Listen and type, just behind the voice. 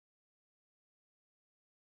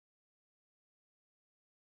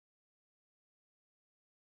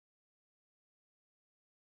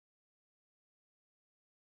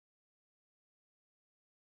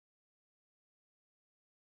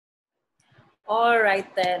All right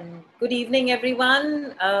then. Good evening,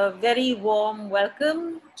 everyone. A very warm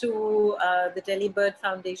welcome to the Delhibird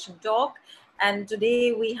Foundation talk. And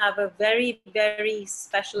today we have a very, very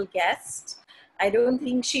special guest. I don't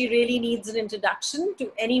think she really needs an introduction to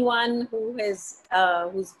anyone who's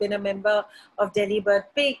been a member of Delhibird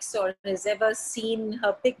Pics or has ever seen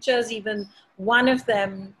her pictures, even one of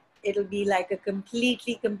them. It'll be like a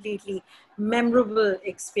completely memorable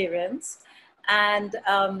experience. And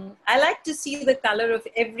I like to see the color of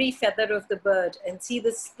every feather of the bird and see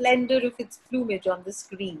the splendor of its plumage on the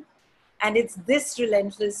screen. And it's this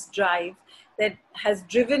relentless drive that has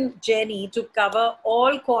driven Jainy to cover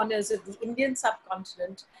all corners of the Indian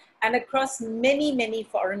subcontinent and across many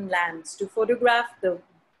foreign lands to photograph the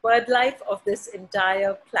bird life of this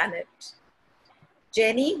entire planet.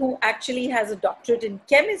 Jainy, who actually has a doctorate in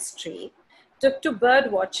chemistry, took to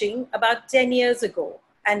bird watching about 10 years ago.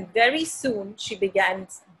 And very soon she began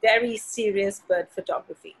very serious bird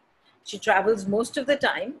photography. She travels most of the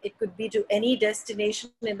time. It could be to any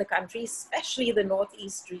destination in the country, especially the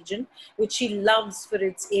Northeast region, which she loves for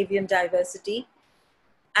its avian diversity,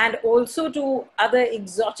 and also to other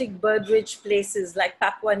exotic bird-rich places like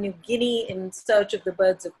Papua New Guinea in search of the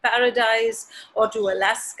birds of paradise, or to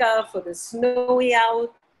Alaska for the snowy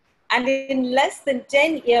owl. And in less than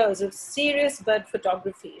 10 years of serious bird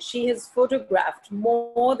photography, she has photographed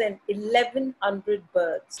more than 1,100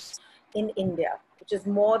 birds in India, which is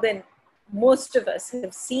more than most of us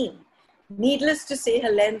have seen. Needless to say,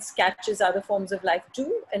 her lens catches other forms of life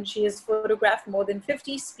too, and she has photographed more than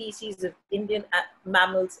 50 species of Indian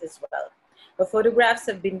mammals as well. Her photographs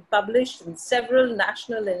have been published in several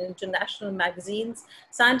national and international magazines,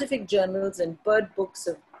 scientific journals, and bird books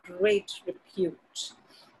of great repute.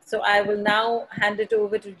 So I will now hand it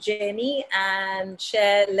over to Jainy and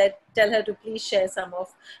tell her to please share some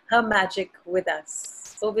of her magic with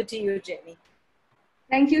us. Over to you, Jainy.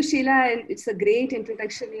 Thank you, Sheila. And it's a great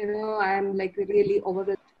introduction. I'm like really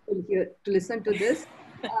overwhelmed here to listen to this.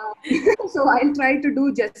 So I'll try to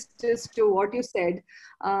do justice to what you said.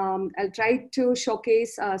 I'll try to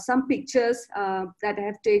showcase some pictures that I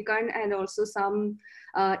have taken and also some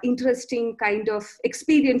interesting kind of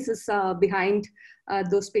experiences behind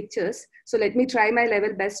those pictures. So let me try my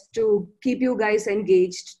level best to keep you guys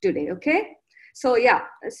engaged today, okay? So yeah,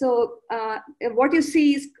 so what you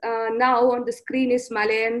see is now on the screen is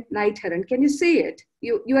Malayan night heron. Can you see it?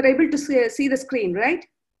 You are able to see the screen, right?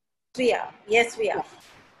 We are. Yes, we are.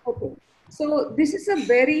 Okay. So this is a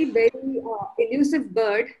very elusive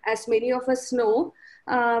bird, as many of us know.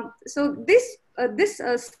 So this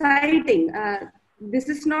sighting, this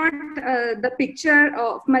is not the picture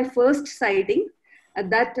of my first sighting.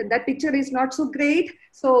 That picture is not so great.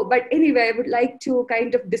 So, but anyway, I would like to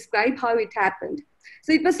kind of describe how it happened.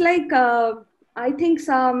 So it was like, I think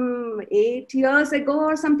some 8 years ago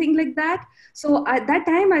or something like that. So at that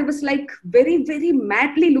time, I was like very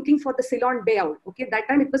madly looking for the Ceylon bay owl. Okay, that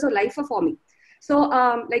time it was a lifer for me. So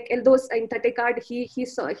like Eldos in Tatekad, he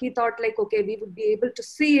thought like, okay, we would be able to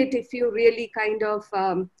see it if you really kind of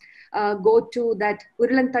go to that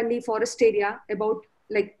Urulantandi forest area about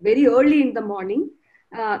like very early in the morning.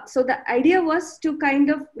 So the idea was to kind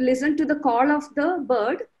of listen to the call of the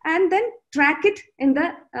bird and then track it in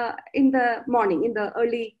the morning, in the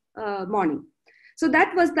early morning. So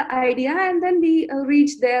that was the idea. And then we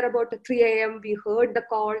reached there about 3 a.m. We heard the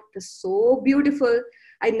call. It was so beautiful.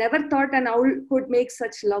 I never thought an owl could make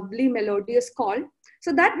such lovely melodious call.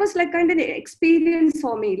 So that was like kind of an experience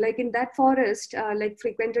for me, like in that forest, like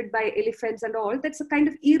frequented by elephants and all. That's a kind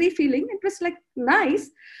of eerie feeling. It was like nice.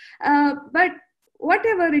 But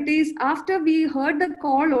whatever it is, after we heard the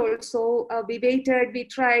call also, we waited, we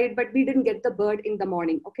tried, but we didn't get the bird in the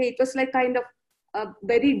morning. Okay, it was like kind of a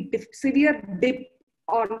very severe dip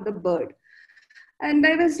on the bird. And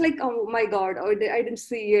I was like, oh my God, I didn't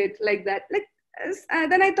see it like that. Like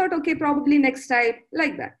then I thought, okay, probably next time,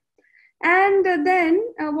 like that. And then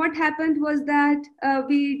what happened was that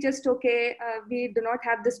we just, okay, we do not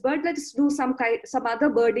have this bird, let's do some other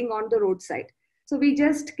birding on the roadside. So we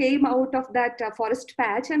just came out of that forest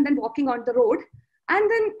patch and then walking on the road.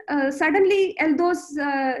 And then suddenly Eldos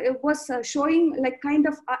was showing like kind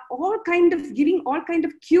of giving all kind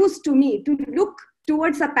of cues to me to look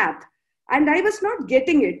towards a path. And I was not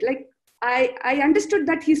getting it. Like I understood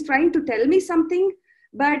that he's trying to tell me something,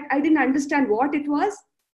 but I didn't understand what it was.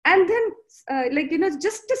 And then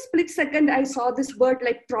just a split second, I saw this bird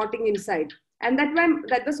like trotting inside. And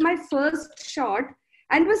that was my first shot.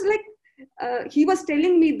 And it was like, he was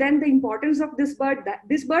telling me then the importance of this bird, that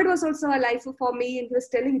this bird was also a lifer for me, and he was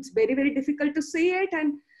telling it's very difficult to see it,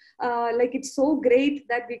 and like it's so great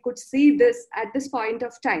that we could see this at this point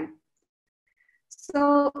of time.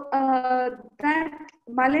 So that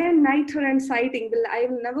Malayan night heron sighting I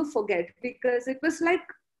will never forget, because it was like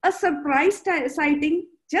a surprise sighting.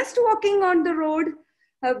 Just walking on the road,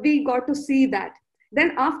 we got to see that.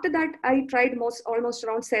 Then after that, I tried almost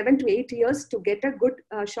around 7 to 8 years to get a good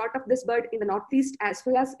shot of this bird in the northeast as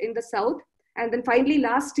well as in the south. And then finally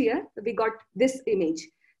last year, we got this image.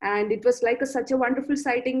 And it was like such a wonderful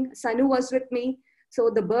sighting. Sanu was with me. So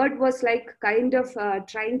the bird was like kind of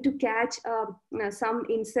trying to catch some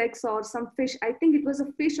insects or some fish. I think it was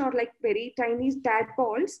a fish or like very tiny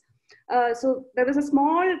tadpoles. So there was a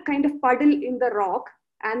small kind of puddle in the rock,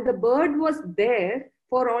 and the bird was there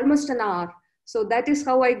for almost an hour. So that is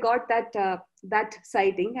how I got that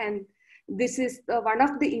sighting. And this is one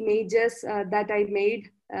of the images that I made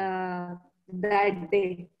that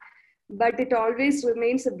day. But it always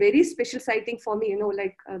remains a very special sighting for me,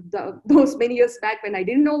 like those many years back when I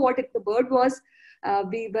didn't know what the bird was.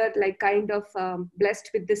 We were like kind of blessed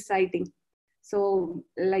with this sighting. So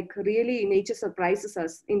like really nature surprises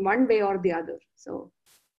us in one way or the other. So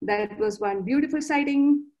that was one beautiful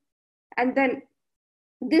sighting. And then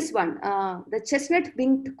this one, the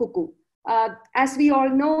chestnut-winged cuckoo. As we all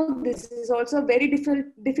know, this is also a very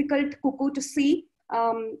difficult cuckoo to see.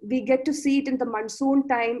 We get to see it in the monsoon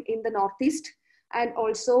time in the northeast and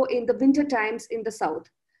also in the winter times in the south.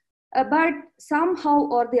 But somehow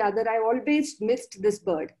or the other, I always missed this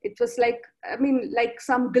bird. It was like, like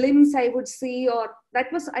some glimpse I would see, or that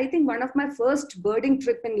was, I think, one of my first birding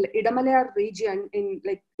trip in Idamalayar region in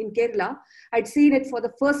Kerala. I'd seen it for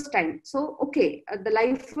the first time. So, okay, the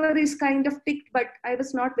lifer is kind of ticked, but I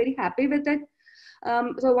was not very happy with it.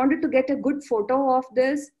 So I wanted to get a good photo of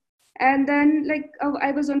this. And then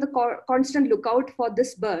I was on the constant lookout for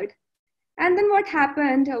this bird. And then what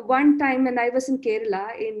happened one time when I was in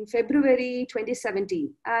Kerala in February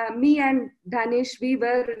 2017, me and Danish, we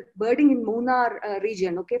were birding in Munnar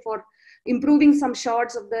region, okay, for improving some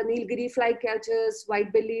shots of the Nilgiri flycatchers,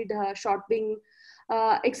 white-bellied shortwing,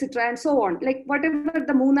 etc. and so on. Like whatever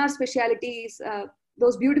the Munnar specialities,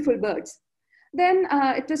 those beautiful birds. Then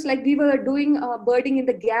it was like we were doing birding in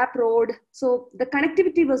the Gap Road. So the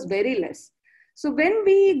connectivity was very less. So when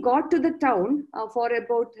we got to the town for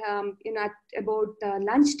about, at about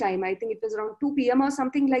lunchtime, I think it was around 2 p.m. or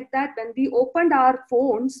something like that, when we opened our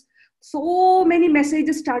phones, so many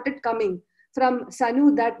messages started coming from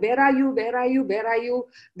Sanu that, where are you, where are you, where are you?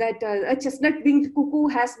 That a chestnut-winged cuckoo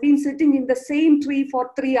has been sitting in the same tree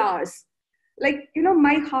for 3 hours. Like,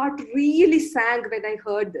 my heart really sank when I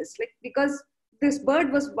heard this, like, because this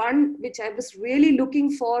bird was one which I was really looking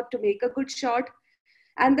for to make a good shot.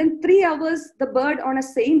 And then 3 hours, the bird on a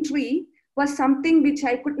same tree was something which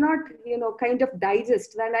I could not, kind of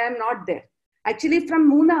digest when I am not there. Actually,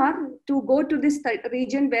 from Munnar to go to this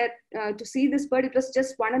region where to see this bird, it was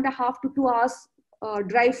just 1.5 to 2 hours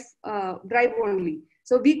drive only.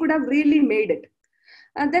 So we could have really made it.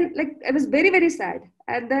 And then I was very, very sad.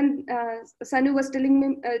 And then Sanu was telling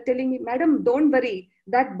me, madam, don't worry.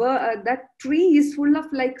 That tree is full of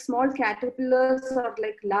small caterpillars or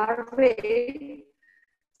larvae.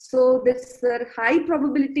 So there's a high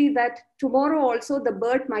probability that tomorrow also the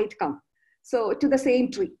bird might come. So to the same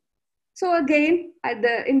tree. So again,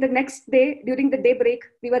 in the next day, during the daybreak,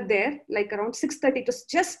 we were there, around 6:30. It was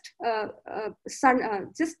just at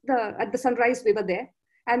the sunrise we were there.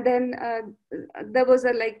 And then there was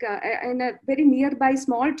in a very nearby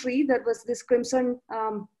small tree, there was this crimson,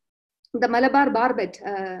 the Malabar barbet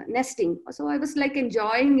nesting. So I was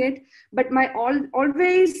enjoying it, but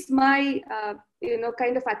always my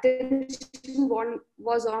kind of attention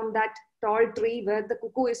was on that tall tree where the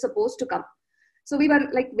cuckoo is supposed to come. So we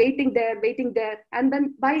were waiting there. And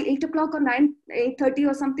then by 8 o'clock or 8:30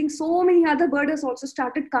 or something, so many other birders also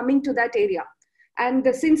started coming to that area. And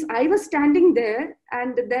since I was standing there,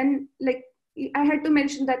 and then I had to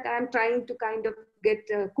mention that I'm trying to kind of get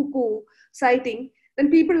a cuckoo sighting, then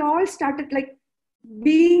people all started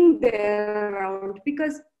being there around,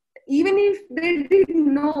 because even if they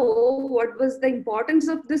didn't know what was the importance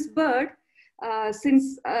of this bird,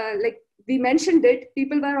 since we mentioned it,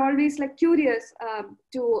 people were always curious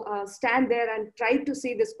to stand there and try to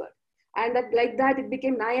see this bird. And that it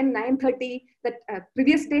became 9:30. That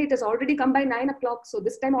previous day it has already come by 9 o'clock. So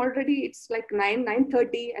this time already it's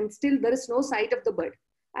 9:30, and still there is no sight of the bird.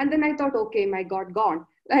 And then I thought, okay, my God, gone,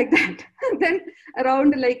 like that. And then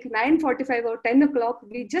around 9:45 or 10 o'clock,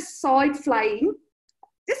 we just saw it flying.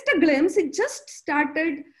 Just a glimpse. It just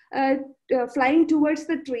started flying towards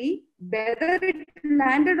the tree. Whether it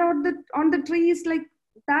landed on the tree is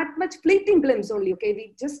that much fleeting glimpse only.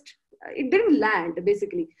 Okay, it didn't land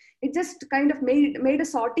basically. It just kind of made a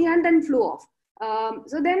sortie and then flew off.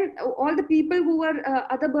 So then all the people who were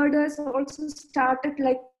other birders also started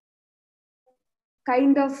like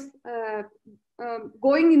kind of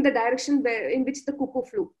going in the direction in which the cuckoo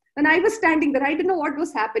flew. And I was standing there, I didn't know what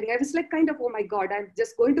was happening. I was like kind of, oh my God, I'm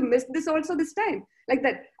just going to miss this also this time. Like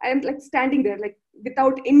that, I am like standing there like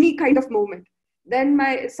without any kind of movement. Then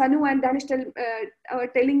my Sanu and Danish are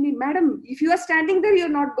telling me, madam, if you are standing there, you're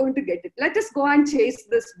not going to get it. Let us go and chase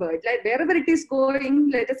this bird. Like wherever it is going,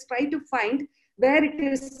 let us try to find where it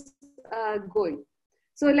is going.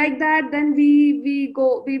 So like that, then we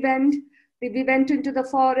went into the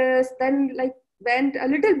forest, then like went a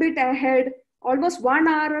little bit ahead, almost 1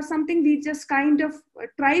 hour or something. We just kind of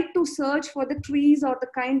tried to search for the trees or the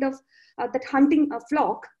kind of that hunting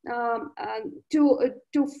flock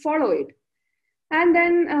to follow it. And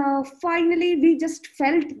then finally, we just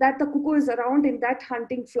felt that the cuckoo is around in that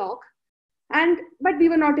hunting flock, but we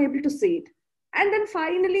were not able to see it. And then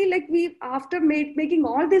finally, like after making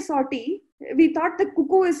all this sortie, we thought the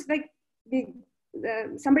cuckoo is like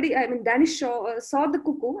somebody. I mean, Danish saw the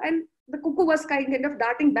cuckoo, and the cuckoo was kind of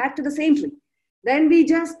darting back to the same tree. Then we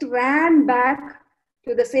just ran back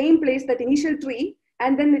to the same place, that initial tree,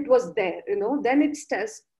 and then it was there. Then it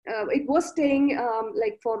was staying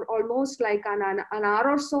like for almost like an hour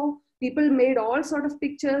or so. People made all sort of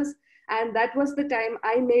pictures, and that was the time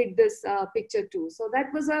I made this picture too. So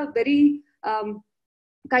that was a very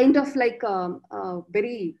kind of like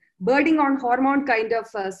very birding on hormone kind of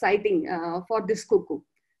sighting for this cuckoo.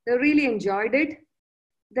 They really enjoyed it.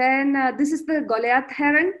 Then this is the Goliath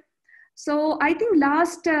heron. So I think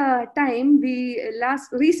last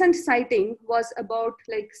recent sighting was about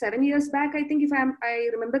like 7 years back. I think if I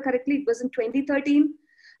remember correctly, it was in 2013.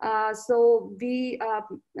 So we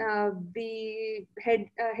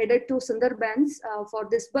headed to Sundarbans for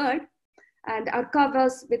this bird, and Arka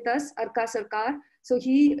was with us, Arka Sarkar. So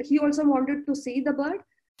he also wanted to see the bird.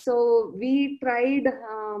 So we tried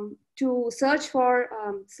to search for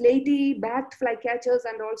slaty backed flycatchers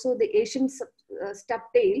and also the Asian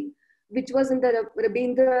stubtail, which was in the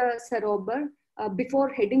Rabindra Sarovar before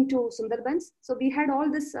heading to Sundarbans. So we had all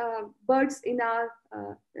these birds in our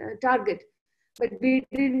target, but we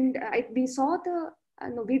didn't. We saw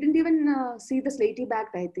no, we didn't even see the slaty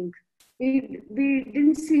backed. I think we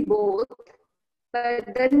didn't see both.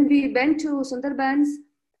 But then we went to Sundarbans,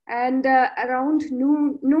 and around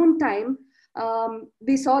noon time,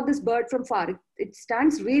 we saw this bird from far. It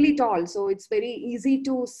stands really tall, so it's very easy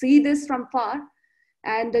to see this from far.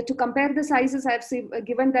 And to compare the sizes, I've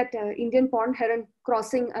given that Indian pond heron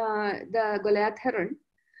crossing the Goliath heron.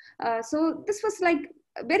 So this was like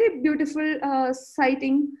a very beautiful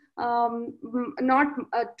sighting. Not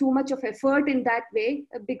too much of effort in that way,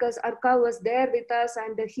 because Arka was there with us,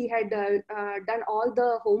 and he had done all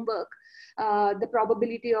the homework, the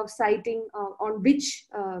probability of sighting on which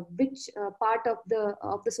part of the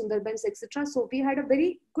Sundarbans, etc. So we had a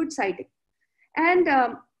very good sighting. And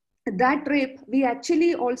that trip, we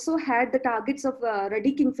actually also had the targets of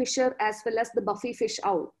ruddy kingfisher as well as the buffy fish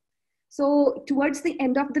owl. So towards the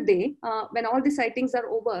end of the day, when all the sightings are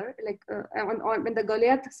over, like when the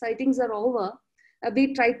Goliath sightings are over,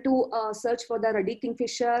 we tried to search for the ruddy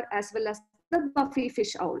kingfisher as well as the buffy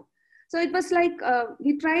fish owl. So it was like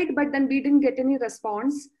we tried, but then we didn't get any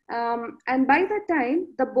response. And by that time,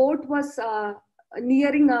 the boat was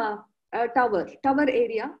nearing a tower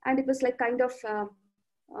area, and it was like kind of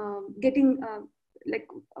getting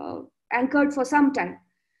anchored for some time.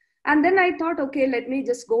 And then I thought, okay, let me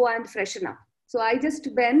just go and freshen up. So I just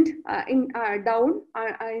went down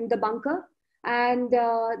in the bunker, and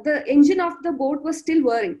the engine of the boat was still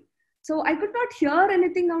whirring. So I could not hear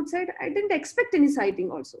anything outside. I didn't expect any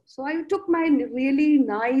sighting also. So I took my really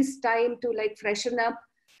nice time to like freshen up.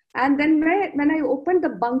 And then when I opened the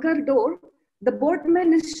bunker door, the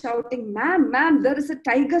boatman is shouting, ma'am, there is a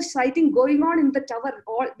tiger sighting going on in the tower.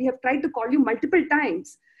 We have tried to call you multiple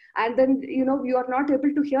times. And then, you are not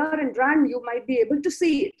able to hear and run. You might be able to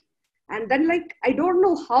see it. And then like, I don't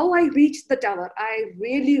know how I reached the tower. I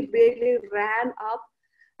really, really ran up.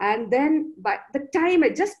 And then by the time,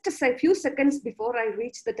 just a few seconds before I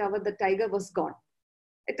reached the tower, the tiger was gone.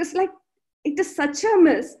 It is such a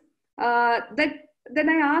miss that then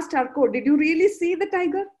I asked Arko, did you really see the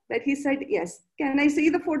tiger? That he said, yes. Can I see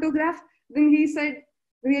the photograph? Then he said,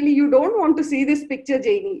 really, you don't want to see this picture,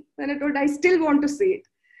 Jainy? Then I told, I still want to see it.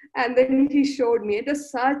 And then he showed me. It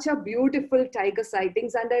was such a beautiful tiger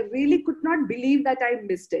sightings, and I really could not believe that I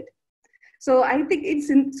missed it. So I think it's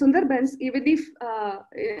in Sundarbans, even if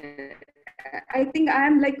I think I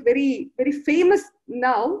am like very, very famous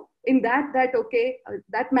now in that okay,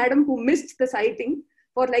 that madam who missed the sighting.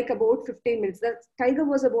 for like about 15 minutes. The tiger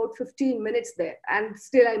was about 15 minutes there, and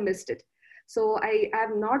still I missed it. So I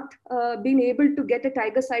have not been able to get a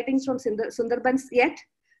tiger sightings from Sundarbans yet,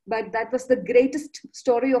 but that was the greatest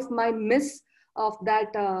story of my miss of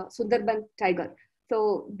that Sundarban tiger.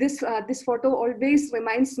 So this photo always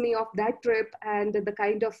reminds me of that trip and the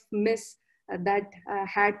kind of miss that I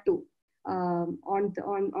had to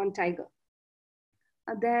on tiger.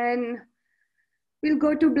 Then we'll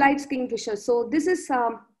go to Blight's kingfisher. So this is,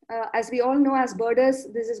 as we all know as birders,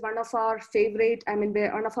 this is one of our favorite, I mean,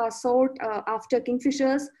 one of our sort after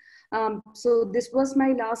kingfishers. So this was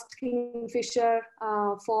my last kingfisher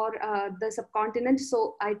for the subcontinent.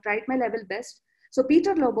 So I tried my level best. So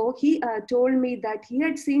Peter Lobo, he told me that he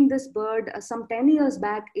had seen this bird some 10 years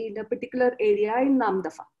back in a particular area in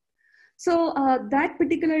Namdapha. So that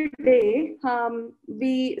particular day,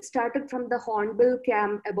 we started from the Hornbill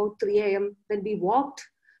camp about 3 a.m. Then we walked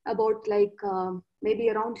about like maybe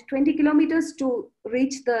around 20 kilometers to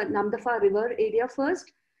reach the Namdapha river area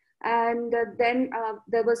first. And then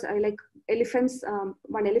there was like elephants,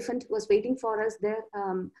 one elephant was waiting for us there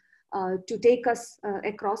to take us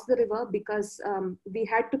across the river, because we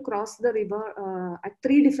had to cross the river at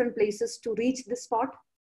 3 different places to reach this spot.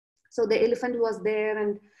 So the elephant was there,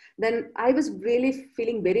 and then I was really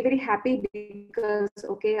feeling very, very happy because,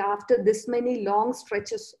 okay, after this many long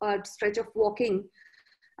stretch of walking,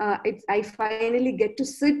 I finally get to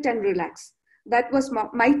sit and relax. That was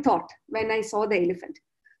my thought when I saw the elephant.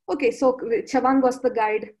 Okay, so Chavang was the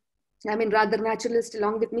guide. I mean, rather naturalist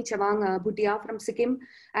along with me, Chavang Bhutia from Sikkim,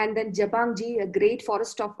 and then Jabang Ji, a great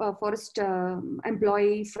forest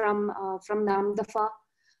employee from Namdapha.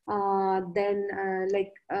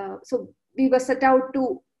 So we were set out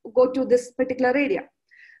to go to this particular area.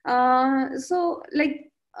 So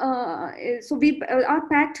our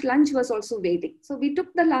packed lunch was also waiting. So we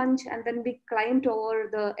took the lunch and then we climbed over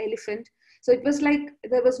the elephant. So it was like,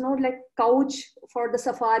 there was no like couch for the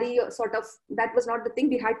safari sort of, that was not the thing.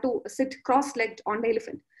 We had to sit cross-legged on the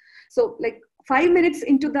elephant. So like 5 minutes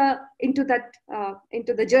into the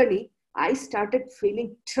journey, I started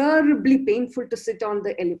feeling terribly painful to sit on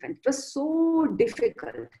the elephant. It was so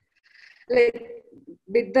difficult. Like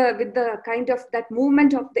with the kind of that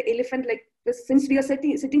movement of the elephant, like since we are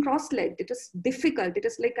sitting cross-legged, it was difficult. It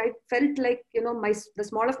was like, I felt like, you know, the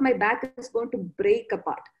small of my back is going to break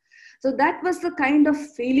apart. So that was the kind of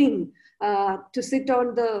feeling to sit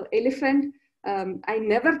on the elephant. I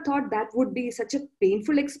never thought that would be such a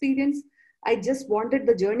painful experience. I just wanted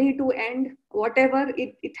the journey to end. Whatever,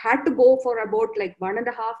 it had to go for about like 1.5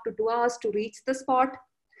 to 2 hours to reach the spot.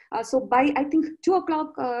 So by, I think 2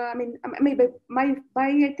 o'clock, by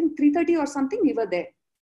I think 3:30 or something, we were there.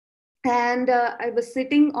 And I was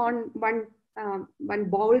sitting on one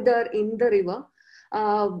boulder in the river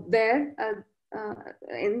where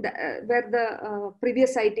the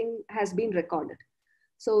previous sighting has been recorded.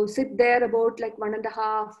 So sit there about like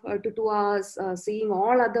 1.5 to 2 hours,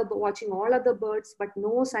 watching all other birds, but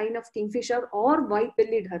no sign of kingfisher or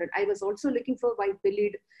white-bellied heron. I was also looking for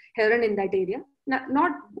white-bellied heron in that area.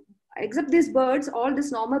 Not except these birds, all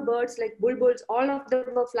these normal birds like bulbuls, all of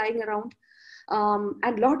them were flying around.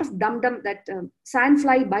 And lot of dum-dum, that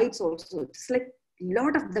sandfly bites also. It's like a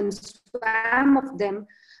lot of them, swam of them.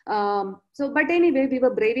 But anyway, we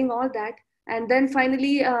were braving all that. And then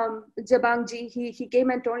finally, Jabangji, he came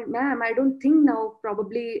and told, ma'am, I don't think now,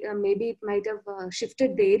 probably maybe it might have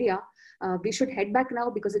shifted the area. We should head back now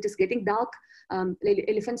because it is getting dark.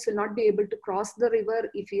 Elephants will not be able to cross the river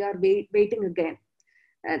if we are waiting again.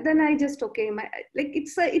 And then I just, okay,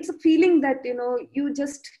 it's a feeling that, you know,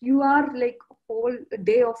 you are like a whole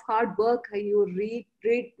day of hard work. You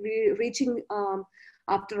reaching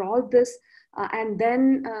after all this. And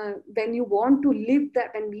then when you want to leave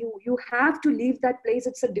that, and you have to leave that place,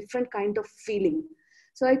 it's a different kind of feeling.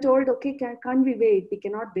 So I told, okay, can't we wait? We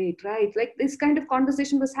cannot wait, right? Like this kind of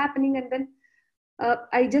conversation was happening. And then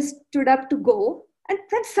I just stood up to go. And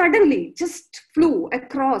then suddenly just flew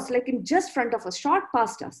across, like in just front of us, shot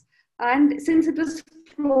past us. And since it was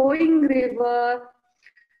flowing river,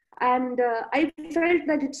 and I felt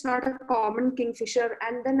that it's not a common kingfisher.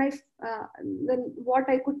 And then then what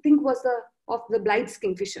I could think was of the Blight's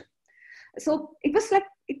kingfisher. So it was like,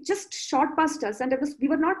 it just shot past us, and we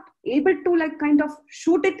were not able to like kind of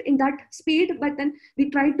shoot it in that speed, but then we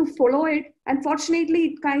tried to follow it. And fortunately,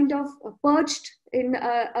 it kind of perched in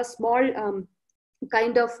a small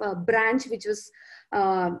kind of branch, which was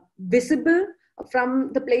visible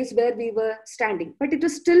from the place where we were standing, but it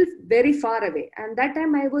was still very far away. And that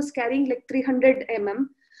time I was carrying like 300 mm.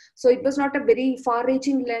 So it was not a very far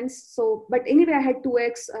reaching lens. So, but anyway, I had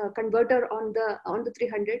 2x converter on the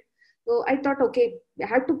 300. So I thought, okay, I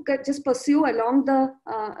had to just pursue along the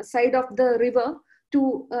side of the river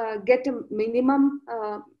to get a minimum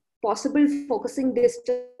possible focusing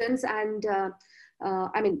distance, and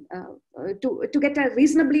to get a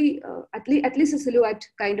reasonably at least a silhouette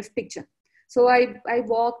kind of picture. So I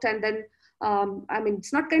walked, and then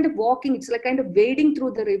it's not kind of walking, it's like kind of wading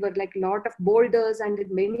through the river, like a lot of boulders, and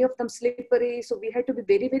many of them slippery. So we had to be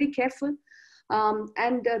very, very careful.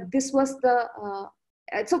 And this was the,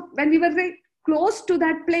 so when we were very close to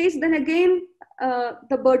that place, then again,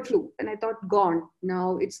 the bird flew, and I thought, gone,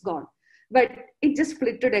 now it's gone. But it just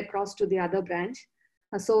flitted across to the other branch.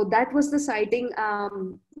 So that was the sighting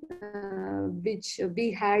which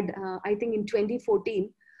we had, I think in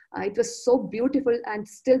 2014. It was so beautiful, and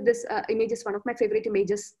still this image is one of my favorite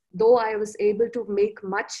images, though I was able to make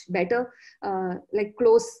much better like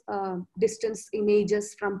close distance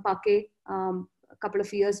images from Pake a couple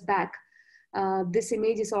of years back. This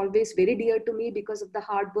image is always very dear to me because of the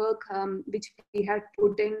hard work which we had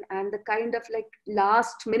put in, and the kind of like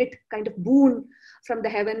last minute kind of boon from the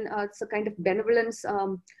heaven. It's a kind of benevolence,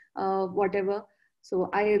 whatever.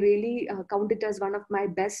 So I really count it as one of my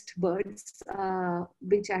best birds,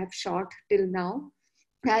 which I have shot till now.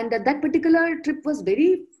 And that particular trip was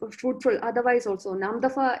very fruitful. Otherwise also,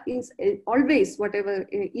 Namdapha is always, whatever,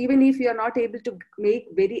 even if you are not able to make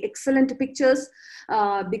very excellent pictures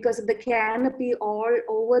because of the canopy all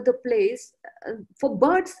over the place, for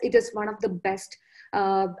birds, it is one of the best.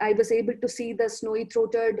 I was able to see the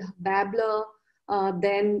snowy-throated babbler,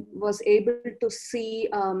 then was able to see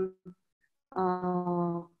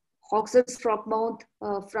Hawks's frogmouth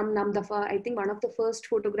from Namdapha. I think one of the first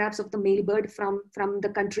photographs of the male bird from the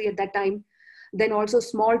country at that time. Then also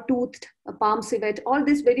small-toothed palm civet. All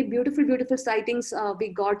these very beautiful, beautiful sightings we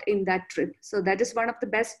got in that trip. So that is one of the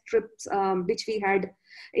best trips which we had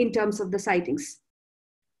in terms of the sightings.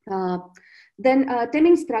 Then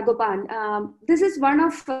Temming's Tragopan. This is one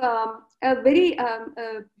of a very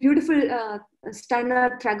beautiful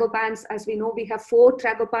stunner tragopans. As we know, we have 4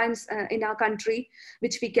 tragopans in our country,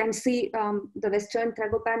 which we can see the western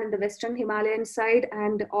tragopan in the western Himalayan side,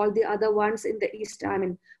 and all the other ones in the east.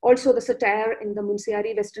 Also the satyr in the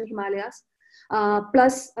Munsiari western Himalayas,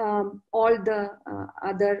 plus all the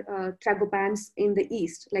other tragopans in the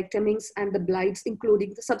east, like Temmings and the blights,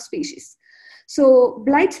 including the subspecies. So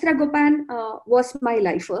Blight's Tragopan was my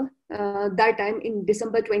lifer that time in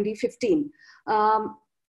December 2015.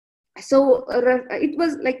 So it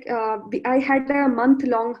was like I had a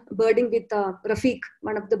month-long birding with Rafiq,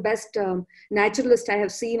 one of the best naturalists I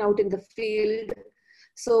have seen out in the field.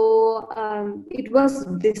 So it was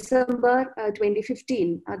December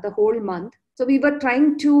 2015, the whole month. So we were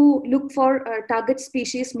trying to look for target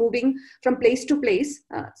species moving from place to place.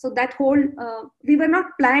 So that whole, we were not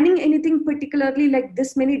planning anything particularly like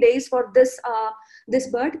this many days for this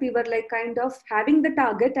bird. We were like kind of having the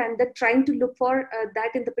target and then trying to look for that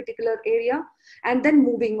in the particular area and then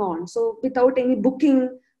moving on. So without any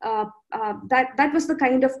booking, that was the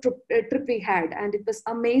kind of trip we had, and it was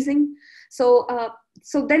amazing. So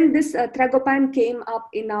so then this Tragopan came up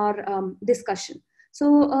in our discussion. So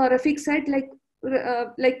Rafiq said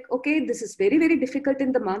okay, this is very, very difficult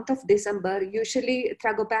in the month of December. Usually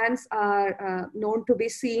Tragopans are known to be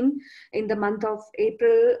seen in the month of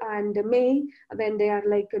April and May, when they are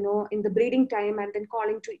like, in the breeding time and then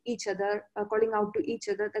calling out to each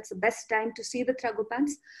other. That's the best time to see the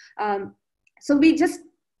Tragopans. So we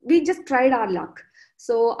just tried our luck.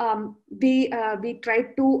 So we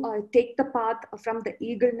tried to take the path from the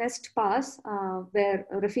Eagle Nest Pass, where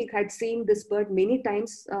Rafiq had seen this bird many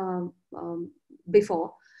times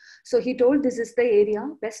before. So he told this is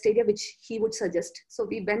the best area which he would suggest. So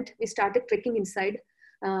we started trekking inside,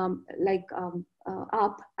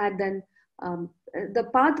 up, and then the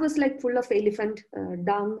path was like full of elephant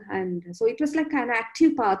dung, and so it was like an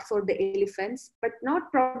active path for the elephants, but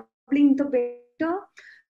not probably in the winter.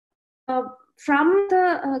 From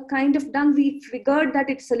the kind of dung, we figured that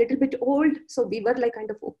it's a little bit old, so we were like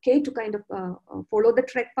kind of okay to kind of follow the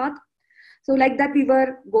trek path. So like that we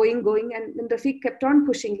were going, and then Rafiq kept on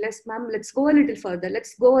pushing, let's go a little further,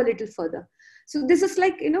 let's go a little further. So this is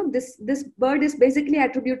like, this bird is basically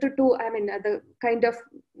attributed to, the kind of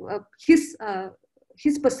his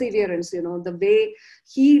perseverance, the way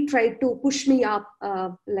he tried to push me up,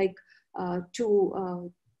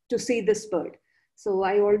 to see this bird. So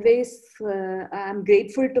I always am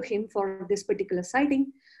grateful to him for this particular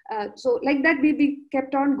sighting. So like that, we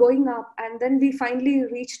kept on going up, and then we finally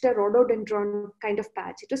reached a rhododendron kind of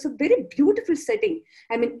patch. It was a very beautiful setting.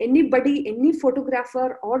 Anybody, any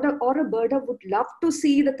photographer or a birder would love to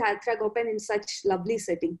see the Tragopan in such lovely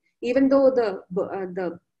setting. Even though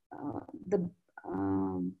the the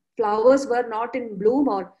flowers were not in bloom,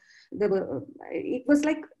 or it was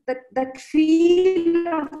like that feel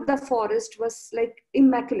of the forest was like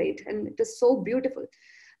immaculate, and it is so beautiful.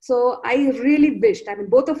 So I really wished, I mean,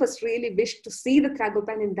 both of us really wished to see the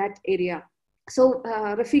tragopan in that area. So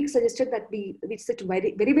Rafiq suggested that we sit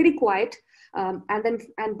very, very, very quiet, and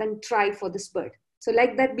then try for this bird. So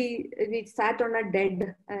like that, we sat on a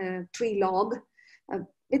dead tree log uh,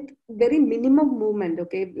 with very minimum movement,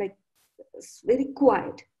 okay, like very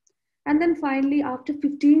quiet. And then finally, after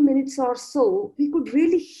 15 minutes or so, we could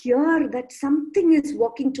really hear that something is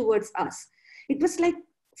walking towards us. It was like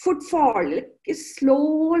footfall, like a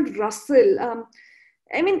slow rustle.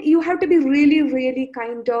 I mean, you have to be really, really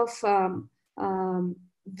kind of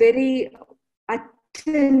very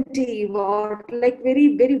attentive, or like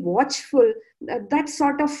very, very watchful. That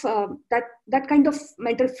sort of that kind of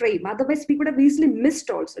mental frame. Otherwise, we could have easily missed.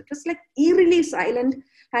 Also, it was like eerily silent,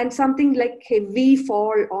 and something like heavy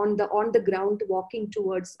fall on the ground, walking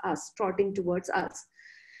towards us, trotting towards us.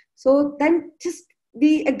 So then just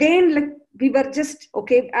we again, like, we were just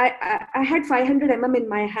okay. I had 500 in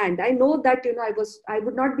my hand. I know that, you know, I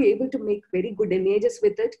would not be able to make very good images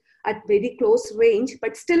with it at very close range,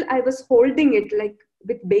 but still I was holding it like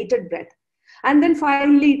with bated breath. And then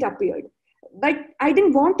finally it appeared. But I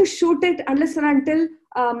didn't want to shoot it unless and until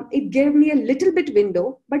it gave me a little bit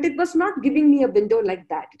window, but it was not giving me a window like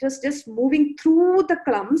that. It was just moving through the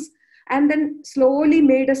clumps and then slowly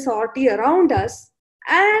made a sortie around us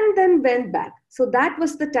and then went back. So that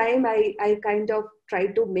was the time I kind of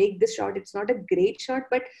tried to make this shot. It's not a great shot,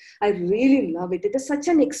 but I really love it. It is such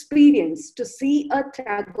an experience to see a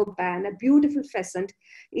tragopan, a beautiful pheasant,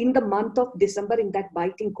 in the month of December in that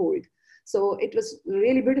biting cold. So it was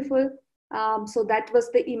really beautiful. So that was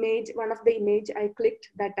the image, one of the image I clicked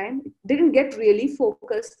that time. It didn't get really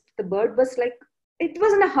focused. The bird was like, it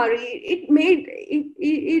was in a hurry. It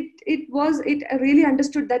really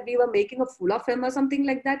understood that we were making a fool of him or something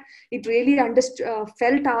like that. It really understood,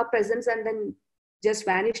 felt our presence, and then just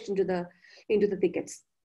vanished into the thickets.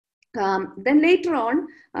 Then later on,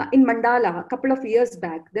 in Mandala, a couple of years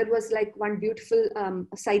back, there was like one beautiful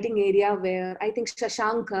sighting area where I think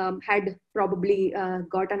Shashank had probably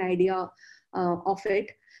got an idea of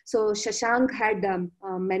it. So Shashank had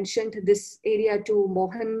mentioned this area to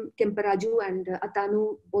Mohan Kemparaju and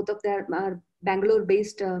Atanu. Both of them are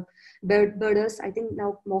Bangalore-based birders. I think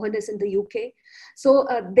now Mohan is in the UK. So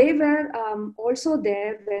they were also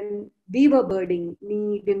there when we were birding,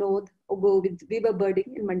 me, Vinod, Ogo, we were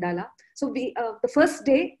birding in Mandala. So we the first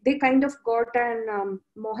day, they kind of got an,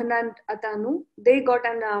 Mohan and Atanu, they got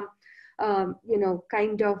an,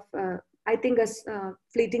 kind of, I think a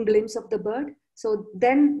fleeting glimpse of the bird. So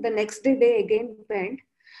then the next day they again went.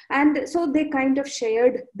 And so they kind of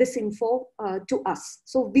shared this info to us.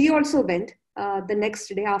 So we also went the next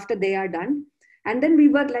day after they are done. And then we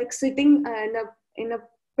were like sitting in a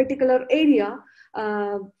particular area,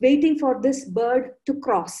 waiting for this bird to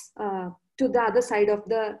cross to the other side of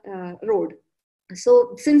the road.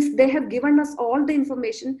 So since they have given us all the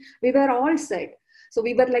information, we were all set. So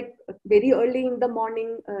we were like very early in the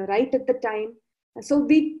morning, right at the time. So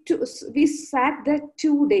we sat there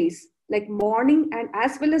 2 days, like morning and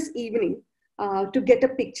as well as evening, to get a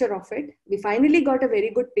picture of it. We finally got a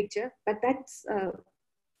very good picture, but that's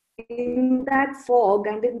in that fog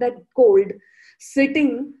and in that cold,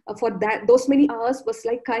 sitting for those many hours was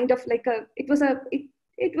like kind of like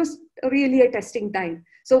it was really a testing time.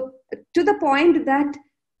 So to the point that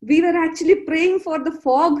we were actually praying for the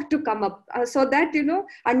fog to come up, so that, you know,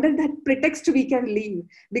 under that pretext we can leave,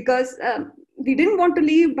 because we didn't want to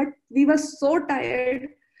leave, but we were so tired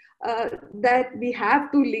that we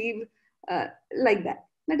have to leave like that.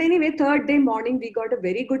 But anyway, third day morning, we got a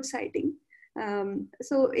very good sighting.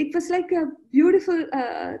 So it was like a beautiful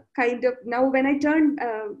kind of, now when I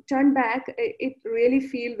turn back, it really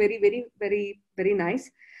feel very, very, very, very nice.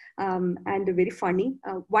 And very funny.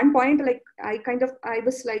 One point, like I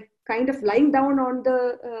was like kind of lying down on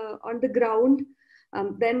the ground.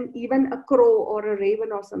 Then even a crow or a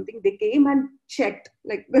raven or something, they came and checked,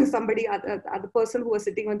 like somebody, other person who was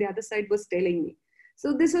sitting on the other side was telling me.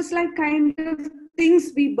 So this was like kind of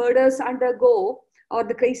things we birders undergo, or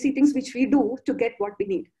the crazy things which we do to get what we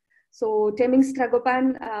need. So Temminck's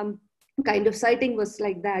Tragopan kind of sighting was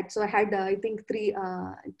like that. So I had, I think,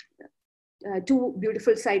 two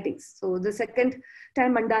beautiful sightings. So the second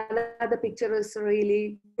time Mandala, the picture was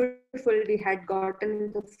really beautiful. We had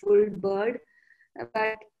gotten the full bird,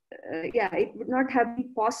 but yeah, it would not have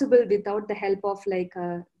been possible without the help of like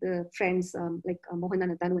the friends like Mohan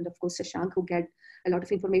and Atanu, and of course Shashank, who get a lot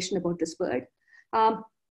of information about this bird.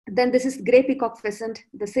 Then this is grey peacock pheasant,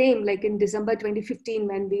 the same, like in December 2015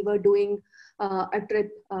 when we were doing a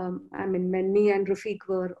trip. I mean, when me and Rafiq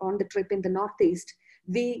were on the trip in the Northeast,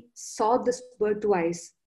 we saw this bird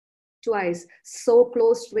twice, so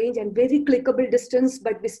close range and very clickable distance,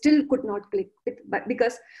 but we still could not click it. But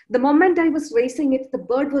because the moment I was racing it, the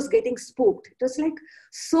bird was getting spooked. It was like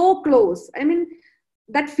so close. I mean,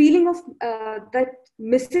 that feeling of that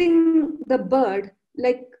missing the bird,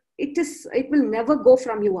 like it will never go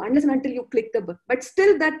from you unless and until you click the bird, but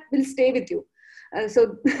still that will stay with you.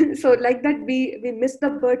 So so like that, we missed the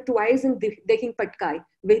bird twice in Deking Patkai,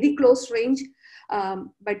 very close range,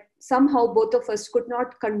 but somehow both of us could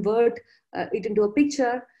not convert it into a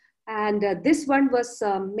picture. And this one was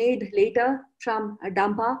made later from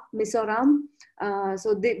Dampa, Mizoram.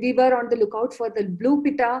 We were on the lookout for the blue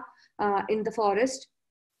pitta in the forest.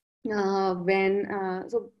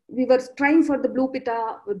 So we were trying for the blue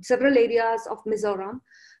pitta with several areas of Mizoram.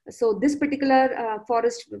 So this particular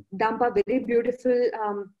forest, Dampa, very beautiful,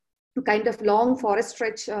 kind of long forest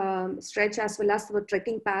stretch as well as the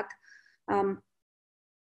trekking path.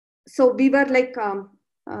 So we were like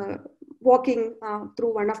walking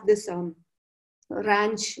through one of this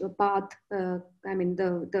ranch path, I mean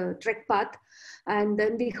the trek path, and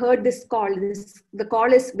then we heard this call. The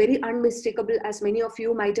call is very unmistakable, as many of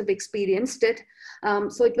you might have experienced it.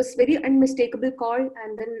 So it was very unmistakable call,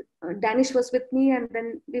 and then Danish was with me, and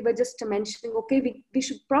then we were just mentioning, okay, we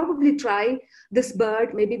should probably try this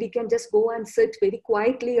bird. Maybe we can just go and sit very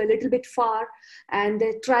quietly a little bit far and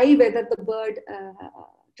try whether the bird,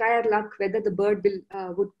 try our luck, whether the bird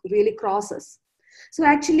would really cross us. So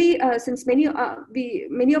actually, since many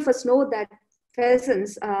of us know that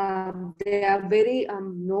pheasants, they are very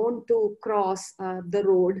known to cross the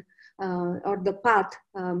road or the path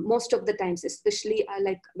most of the times, especially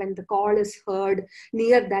like when the call is heard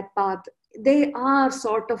near that path, they are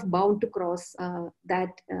sort of bound to cross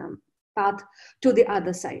that path to the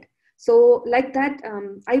other side. So like that,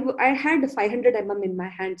 I had 500 in my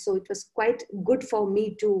hand, so it was quite good for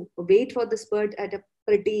me to wait for this bird at a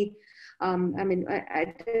pretty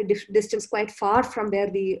at a distance quite far from where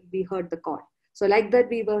we heard the call. So like that,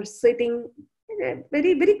 we were sitting at a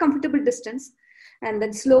very, very comfortable distance. And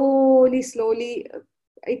then slowly,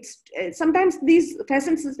 it's sometimes these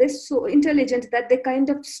pheasants, they're so intelligent that they kind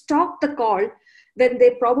of stop the call when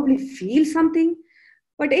they probably feel something.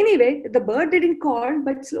 But anyway, the bird didn't call,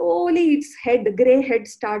 but slowly its head, the gray head,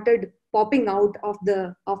 started popping out of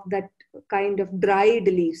that kind of dried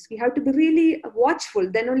leaves. We have to be really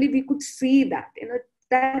watchful. Then only we could see that,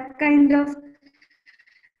 that kind of,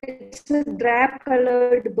 it's a drab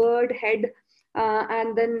colored bird head,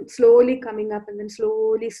 and then slowly coming up, and then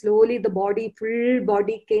slowly the full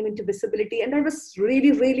body came into visibility. And I was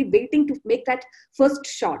really, really waiting to make that first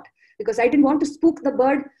shot, because I didn't want to spook the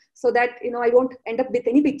bird, so that I won't end up with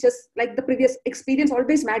any pictures. Like the previous experience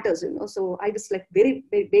always matters, so I was like very,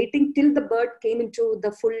 very waiting till the bird came into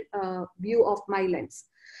the full view of my lens.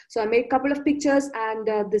 So I made a couple of pictures,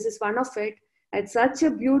 and this is one of it. It's such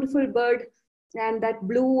a beautiful bird. And that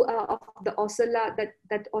blue of the ocella,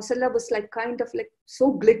 that ocella was like kind of like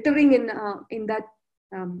so glittering in that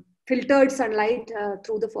filtered sunlight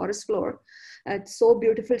through the forest floor. It's so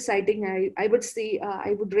beautiful sighting. I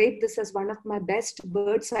would rate this as one of my best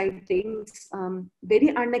bird sightings.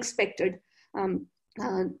 Very unexpected.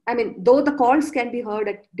 Though the calls can be heard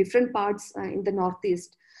at different parts in the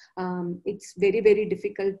Northeast, it's very, very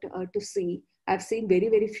difficult to see. I've seen very,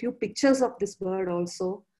 very few pictures of this bird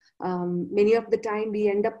also. Many of the time we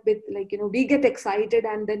end up with we get excited,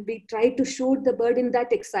 and then we try to shoot the bird in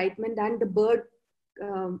that excitement, and the bird,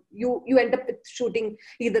 you end up with shooting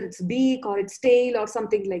either its beak or its tail or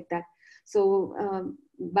something like that. So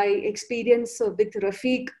by experience with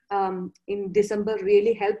Rafiq in December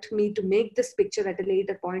really helped me to make this picture at a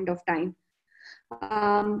later point of time.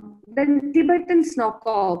 Then Tibetan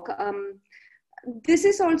snoqualk. This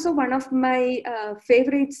is also one of my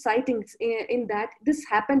favorite sightings, in that this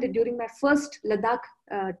happened during my first Ladakh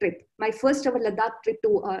trip, my first ever Ladakh trip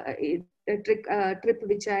to trip,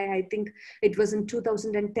 which I think it was in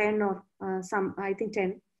 2010 or I think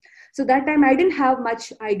 10. So that time I didn't have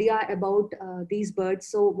much idea about these birds.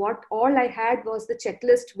 So all I had was the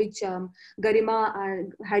checklist which Garima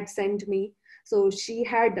had sent me. So she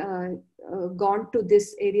had gone to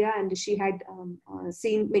this area, and she had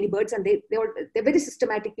seen many birds, and they're very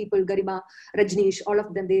systematic people. Garima, Rajneesh, all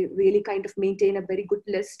of them, they really kind of maintain a very good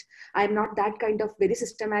list. I'm not that kind of very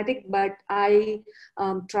systematic, but I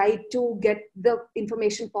try to get the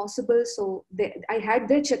information possible. So I had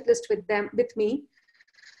their checklist with me.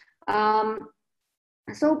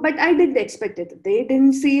 So, but I didn't expect it. They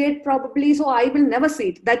didn't see it probably, so I will never see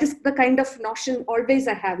it. That is the kind of notion always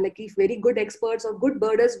I have. Like if very good experts or good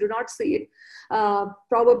birders do not see it,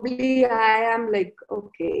 probably I am like,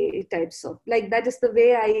 okay, types of like that is the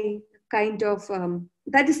way I kind of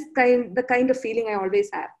that is the kind of feeling I always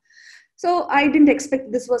have. So I didn't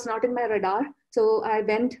expect, this was not in my radar. So I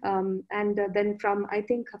went and then from, I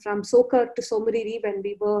think from Sokar to Somariri, when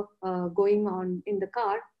we were going on in the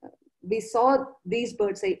car, we saw these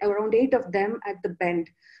birds, around 8 of them at a bend.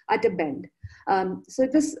 So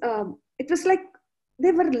it was like,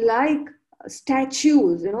 they were like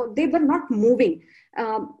statues, you know, they were not moving.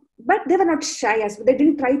 But they were not shy, as they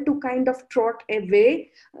didn't try to kind of trot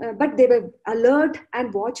away, but they were alert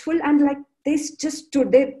and watchful, and like they just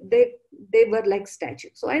stood, they were like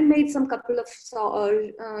statues. So I made some couple of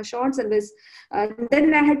shots, and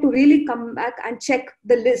then I had to really come back and check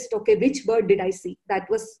the list. Okay, which bird did I see? That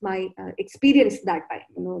was my experience that time.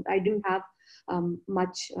 You know, I didn't have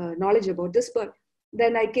much knowledge about this bird.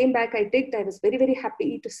 Then I came back, I ticked, I was very, very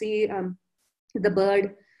happy to see the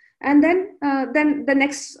bird. And then the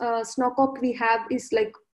next snowcock we have is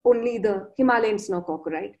like only the Himalayan snowcock,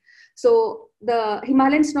 right? So the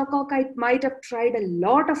Himalayan snowcock, I might have tried a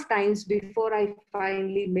lot of times before I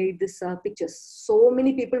finally made this pictures. So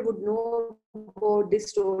many people would know about these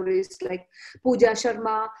stories, like Pooja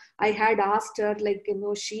Sharma. I had asked her, like, you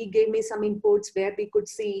know, she gave me some inputs where we could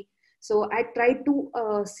see. So I tried to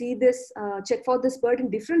see this, check for this bird in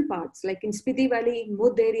different parts, like in Spiti Valley, in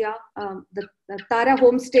Mud area, the Tara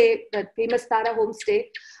homestay, the famous Tara homestay,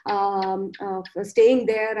 staying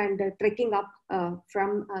there and trekking up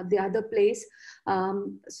from the other place.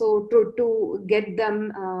 So to get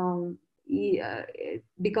them,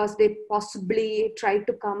 because they possibly tried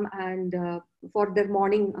to come and for their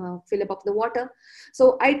morning fill up of the water.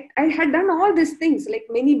 So I had done all these things like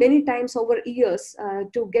many times over years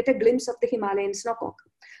to get a glimpse of the Himalayan snowcock.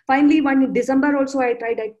 Finally, one in December also I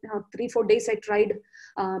tried, 3-4 days I tried,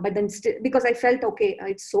 but then still, because I felt, okay,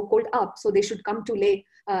 it's so cold up, so they should come to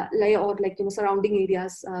Leh or like, you know, surrounding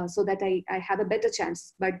areas, so that I have a better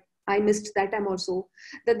chance. But I missed that time also.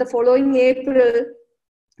 Then the following April,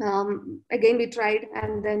 again we tried,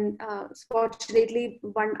 and then fortunately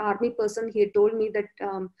one army person, he had told me that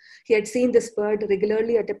he had seen this bird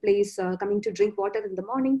regularly at a place, coming to drink water in the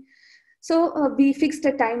morning. So we fixed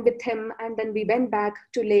a time with him, and then we went back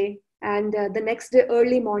to Leh, and the next day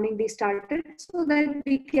early morning we started so that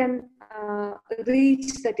we can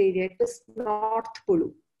reach that area. It was North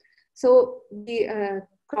Pulu. So we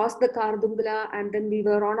crossed the Kardungala, and then we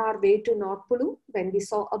were on our way to North Pulu when we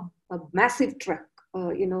saw a massive truck,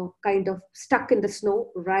 you know, kind of stuck in the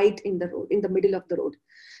snow right in the road, in the middle of the road.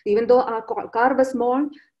 Even though our car was small,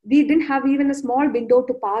 we didn't have even a small window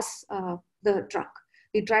to pass the truck.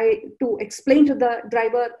 We tried to explain to the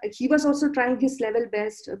driver. He was also trying his level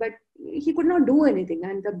best, but he could not do anything.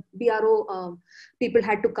 And the BRO people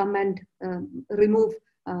had to come and remove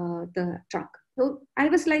the truck. So I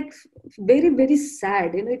was like very, very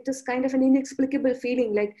sad. You know, it was kind of an inexplicable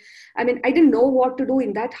feeling. Like, I mean, I didn't know what to do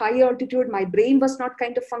in that high altitude. My brain was not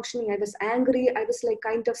kind of functioning. I was angry. I was like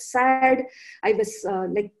kind of sad. I was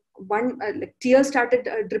like tears started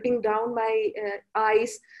dripping down my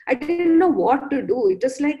eyes. I didn't know what to do. It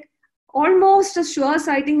was like almost a sure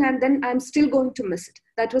sighting, and then I'm still going to miss it.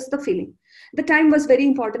 That was the feeling. The time was very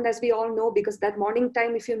important, as we all know, because that morning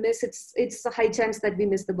time, if you miss, it's a high chance that we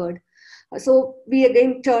miss the bird. So we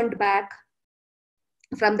again turned back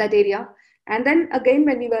from that area. And then again,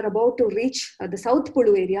 when we were about to reach the South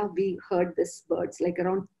Pulu area, we heard this birds, like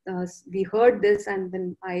around, we heard this, and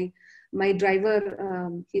then my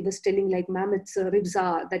driver, he was telling like, ma'am, it's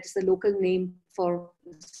Ribza, that is the local name for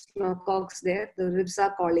snowcocks there, the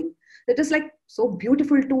Ribza calling. It was like so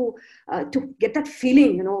beautiful to get that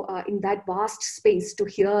feeling, you know, in that vast space, to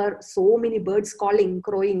hear so many birds calling,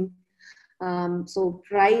 crowing. So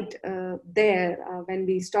right there, when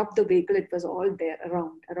we stopped the vehicle, it was all there,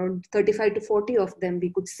 around 35 to 40 of them we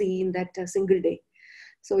could see in that single day.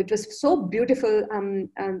 So it was so beautiful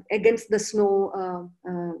against the snow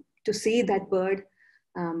to see that bird.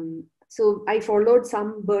 So I followed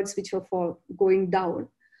some birds which were going down,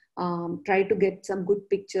 tried to get some good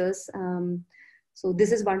pictures. So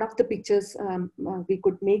this is one of the pictures we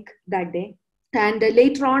could make that day. And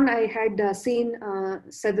later on, I had seen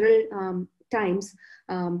several times.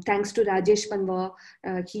 Thanks to Rajesh Panwa,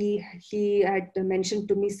 he had mentioned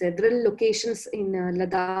to me several locations in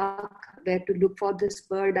Ladakh where to look for this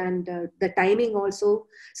bird, and the timing also.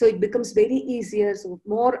 So it becomes very easier. So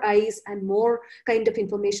more eyes and more kind of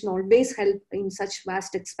information always help in such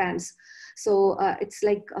vast expanse. So it's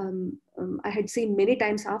like I had seen many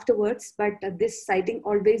times afterwards, but this sighting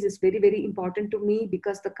always is very, very important to me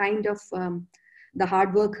because the kind of the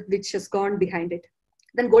hard work which has gone behind it.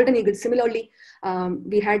 Then golden eagle, similarly,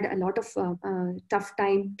 we had a lot of tough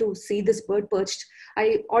time to see this bird perched.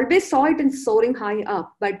 I always saw it in soaring high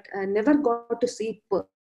up, but never got to see it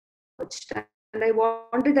perched. And I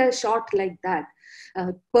wanted a shot like that,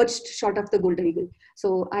 perched shot of the golden eagle.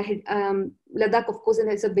 So I had Ladakh, of course,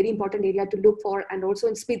 and it's a very important area to look for, and also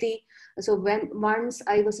in Spiti. So once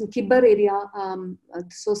I was in Kibber area,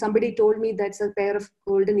 so somebody told me that's a pair of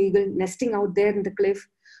golden eagle nesting out there in the cliff.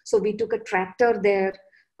 So we took a tractor there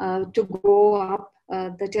to go up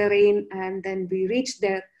the terrain, and then we reached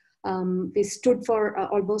there. We stood for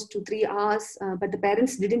almost 2-3 hours, but the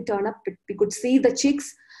parents didn't turn up. We could see the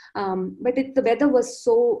chicks, but the weather was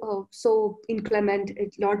so inclement, a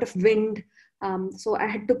lot of wind. So I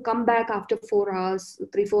had to come back after 4 hours,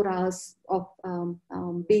 3-4 hours of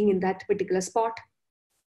being in that particular spot.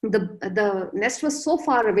 The nest was so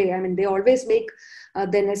far away. I mean, they always make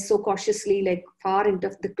their nest so cautiously, like far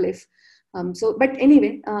into the cliff. But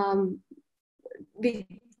anyway,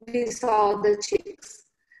 we saw the chicks.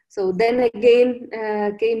 So then again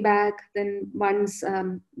came back. Then once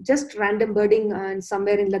just random birding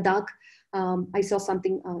somewhere in Ladakh, I saw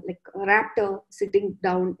something like a raptor sitting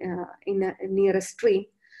down near a stream.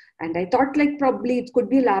 And I thought like probably it could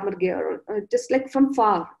be a lammergeier, just like from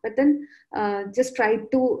far. But then just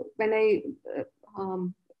tried to, when I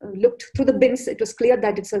looked through the bins, it was clear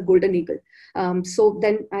that it's a golden eagle. So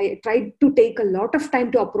then I tried to take a lot of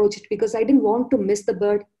time to approach it because I didn't want to miss the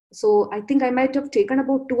bird. So I think I might have taken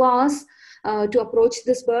about 2 hours to approach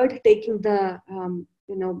this bird, taking the,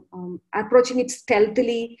 approaching it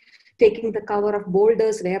stealthily, taking the cover of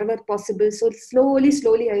boulders wherever possible. So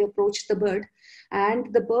slowly I approached the bird,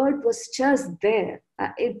 and the bird was just there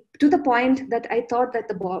to the point that I thought that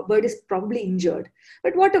the bird is probably injured.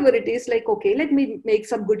 But whatever it is, like, okay, let me make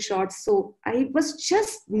some good shots. So I was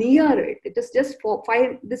just near it. It was just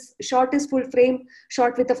this shot is full frame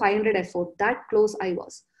shot with a 500 f4. That close I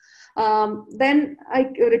was. Then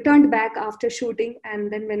I returned back after shooting,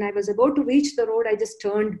 and then when I was about to reach the road, I just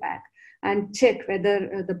turned back and check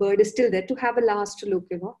whether the bird is still there to have a last look,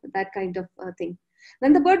 that kind of thing.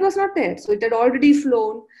 Then the bird was not there, so it had already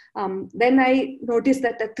flown. Then I noticed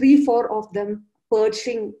that 3-4 of them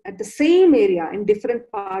perching at the same area in different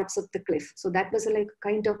parts of the cliff. So that was like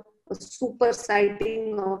kind of a super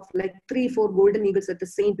sighting of like 3-4 golden eagles at the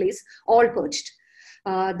same place, all perched.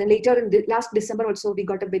 Then later in last December also, we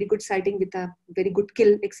got a very good sighting with a very good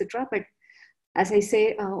kill, etc. But as I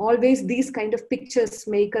say, always these kind of pictures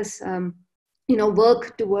make us,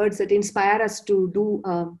 work towards it, inspire us to do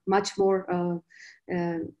much more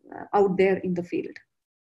out there in the field.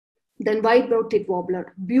 Then white-browed tit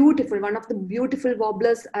warbler, beautiful, one of the beautiful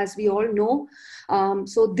warblers, as we all know.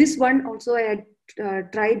 So this one also I had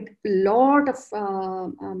tried a lot of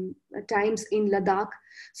times in Ladakh.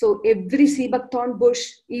 So every sea buckthorn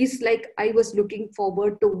bush is like I was looking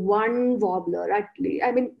forward to one warbler at least.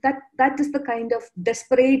 I mean, that is the kind of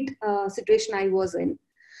desperate situation I was in.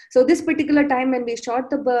 So this particular time when we shot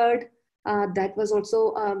the bird, that was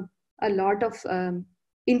also a lot of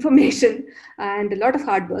information and a lot of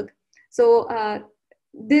hard work. So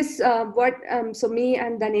so me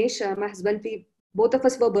and Danesh, my husband, both of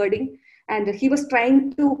us were birding, and he was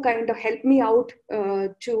trying to kind of help me out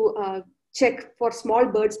to check for small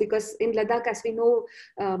birds, because in Ladakh, as we know,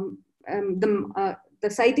 the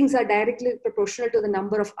sightings are directly proportional to the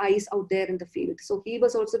number of eyes out there in the field. So he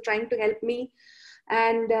was also trying to help me.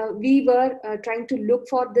 And we were trying to look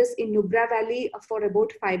for this in Nubra Valley for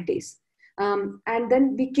about 5 days. And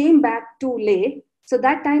then we came back to Leh. So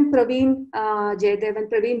that time, Praveen Jaydevan,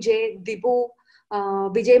 Praveen Jay, Dibu,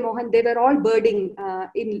 Vijay Mohan, they were all birding.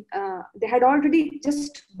 They had already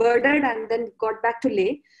just birded and then got back to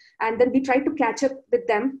Leh. And then we tried to catch up with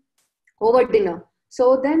them over dinner.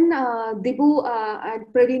 So then Dibu and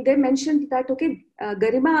Praveen, they mentioned that, okay,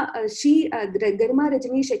 Garima, Garima,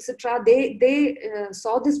 Rajneesh, etc., they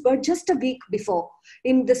saw this bird just a week before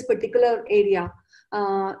in this particular area.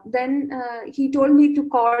 Then he told me to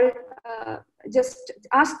call, just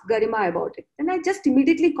ask Garima about it. And I just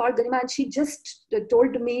immediately called Garima, and she just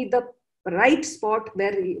told me the right spot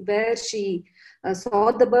where she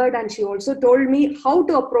saw the bird, and she also told me how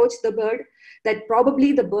to approach the bird. that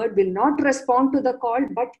probably the bird will not respond to the call,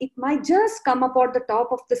 but it might just come up at the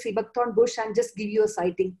top of the sea buckthorn bush and just give you a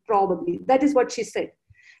sighting, probably. That is what she said.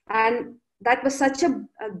 And that was such a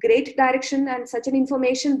great direction and such an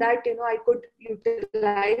information that, I could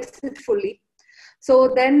utilize it fully.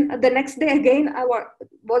 So then the next day again, I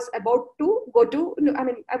was about to go to,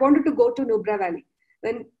 I wanted to go to Nubra Valley.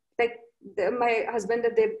 When my husband,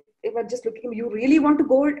 they were just looking at me, you really want to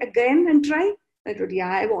go again and try? I told, yeah,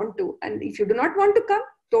 I want to. And if you do not want to come,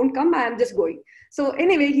 don't come, I am just going. So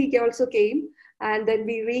anyway, he also came. And then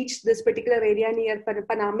we reached this particular area near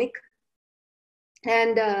Panamik.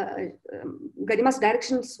 And Garima's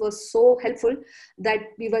directions was so helpful that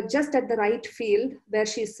we were just at the right field where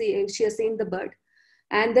she has seen the bird.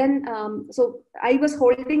 And then, so I was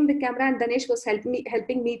holding the camera and Danesh was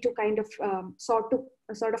helping me to kind of sort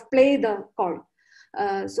of play the call.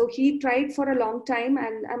 So he tried for a long time,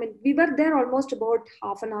 and we were there almost about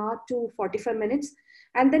half an hour to 45 minutes.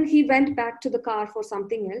 And then he went back to the car for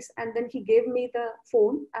something else. And then he gave me the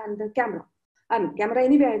phone and the camera. Camera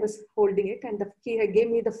anyway, I was holding it, and he gave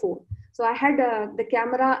me the phone. So I had the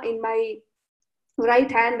camera in my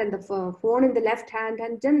right hand and the phone in the left hand.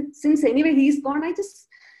 And then since anyway he's gone, I just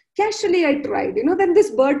casually I tried, then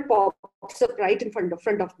this bird pops up right in front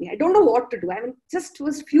of me. I don't know what to do. Just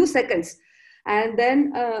was few seconds. And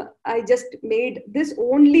then I just made this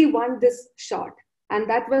shot. And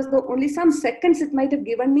that was the only some seconds it might have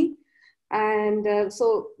given me. And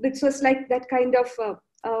so it was like that kind of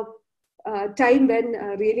time when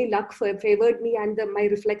really luck favored me, and my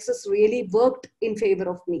reflexes really worked in favor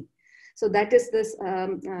of me. So that is this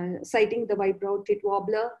sighting the white-browed tit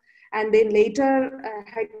warbler. And then later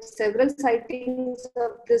had several sightings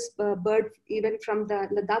of this bird, even from the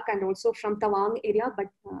Ladakh and also from Tawang area. But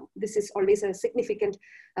this is always a significant,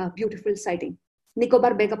 beautiful sighting.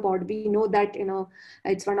 Nicobar begapod, we know that,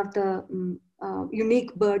 it's one of the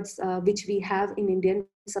unique birds which we have in Indian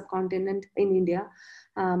subcontinent in India.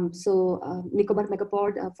 Nicobar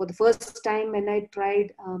megapod, for the first time when I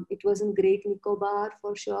tried, it was in Great Nicobar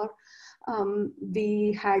for sure.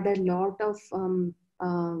 We had a lot of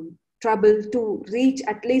trouble to reach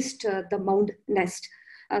at least the mound nest.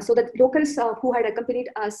 So the locals who had accompanied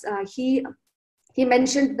us, he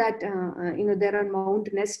mentioned that there are mound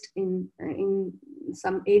nest in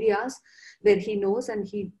some areas where he knows, and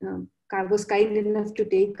he was kind enough to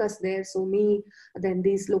take us there. So me, then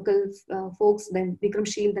these local folks, then Vikram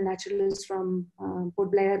Sheel, the naturalist from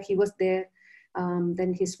Port Blair, he was there.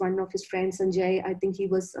 Then one of his friends, Sanjay, I think he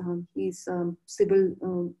was he's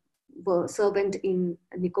civil servant in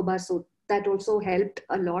Nicobar, so that also helped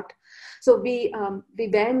a lot. So we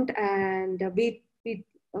went, and we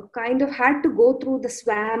kind of had to go through the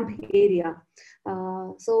swamp area.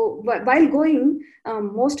 So while going,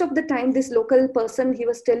 most of the time, this local person, he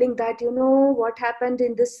was telling that, what happened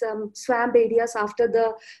in this swamp areas after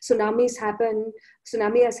the tsunami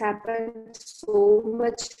has happened, so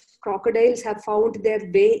much crocodiles have found their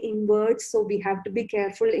way inwards. So we have to be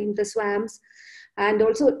careful in the swamps. And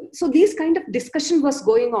also, so these kind of discussion was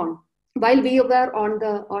going on while we were on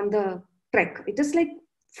the trek. It is like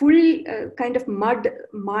full kind of mud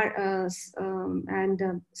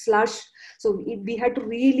and slush. So we had to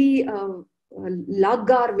really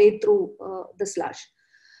lug our way through the slush.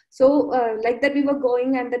 So like that we were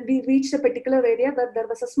going, and then we reached a particular area where there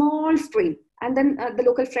was a small stream. And then the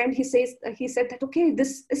local friend, he said that, okay,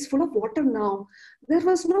 this is full of water now. There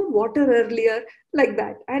was no water earlier, like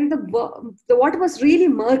that. And the water was really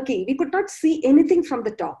murky. We could not see anything from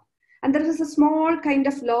the top. And there was a small kind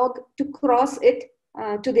of log to cross it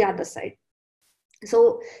to the other side.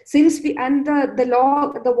 So since the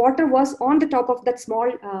water was on the top of that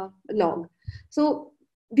small log. So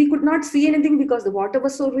we could not see anything because the water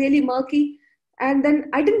was so really murky. And then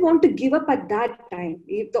I didn't want to give up at that time.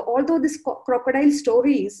 Although these crocodile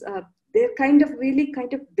stories, they're kind of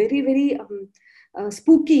very, very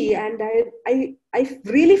spooky. And I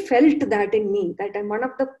really felt that in me, that I'm one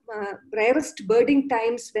of the rarest birding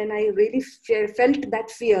times when I really felt that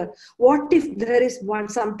fear. What if there is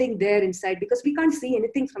something there inside? Because we can't see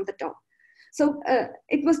anything from the top. So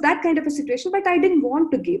it was that kind of a situation, but I didn't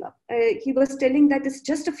want to give up. He was telling that it's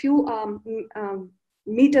just a few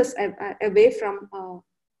meters away from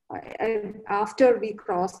after we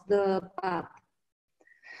crossed the path,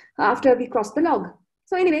 after we crossed the log.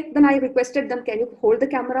 So anyway, then I requested them, can you hold the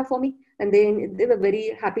camera for me? And they were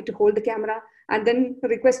very happy to hold the camera, and then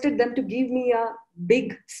requested them to give me a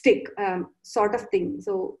big stick sort of thing.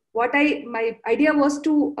 So my idea was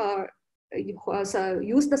to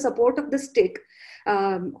use the support of the stick,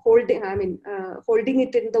 holding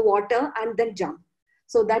it in the water and then jump.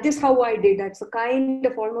 So that is how I did. That's a kind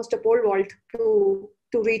of almost a pole vault to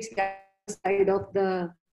reach the other side of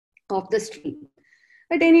the stream.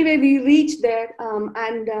 But anyway, we reached there,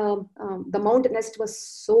 and the Mount Nest was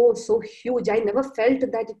so huge. I never felt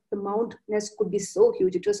that the Mount Nest could be so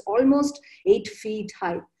huge. It was almost 8 feet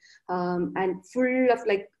high, and full of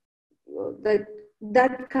like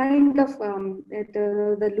that kind of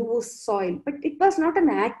the loose soil. But it was not an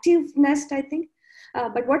active nest, I think.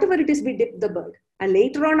 But whatever it is, we dipped the bird. And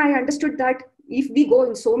later on, I understood that if we go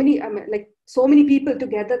in so many, so many people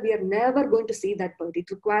together, we are never going to see that bird.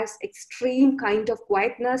 It requires extreme kind of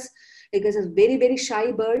quietness because it's a very, very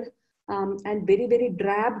shy bird, and very, very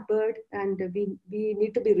drab bird. And we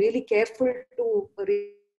need to be really careful to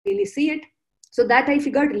really see it. So that I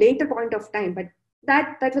figured later point of time, but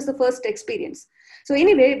that was the first experience. So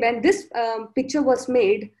anyway, when this picture was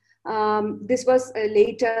made, this was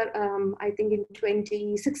later, I think in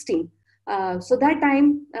 2016. So that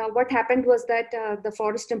time, what happened was that the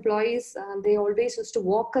forest employees, they always used to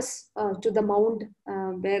walk us to the mound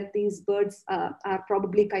where these birds are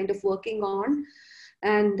probably kind of working on.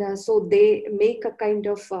 And so they make a kind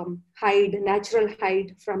of hide, natural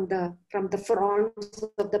hide from the fronds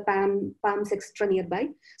of the palms extra nearby.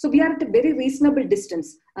 So we are at a very reasonable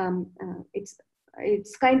distance.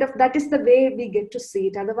 It's kind of, that is the way we get to see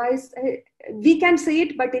it. Otherwise, we can see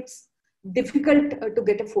it, but it's difficult to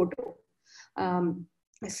get a photo. I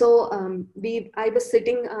was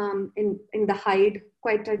sitting in the hide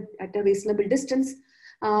quite at a reasonable distance.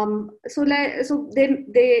 So then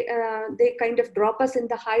they kind of drop us in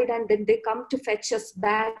the hide, and then they come to fetch us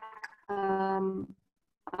back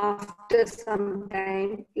after some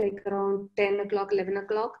time, like around 10 o'clock, 11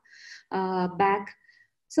 o'clock back.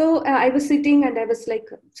 So I was sitting and I was like,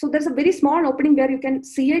 so there's a very small opening where you can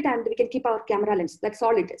see it and we can keep our camera lens. That's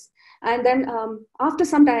all it is. And then after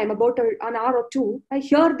some time, about an hour or two, I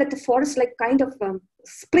hear that the forest like kind of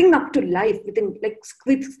spring up to life within like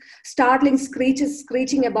startling screeches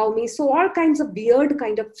screeching above me. So all kinds of weird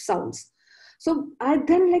kind of sounds. So I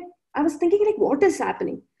was thinking like, what is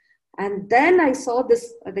happening? And then I saw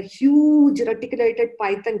the huge reticulated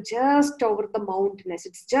python just over the mountain.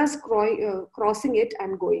 It's just crossing it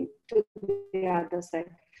and going to the other side.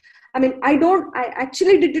 I mean, I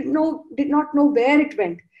actually did not know where it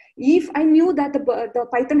went. If I knew that the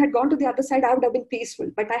python had gone to the other side, I would have been peaceful.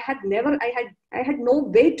 But I had no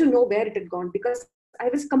way to know where it had gone, because I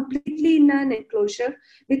was completely in an enclosure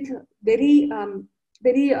with very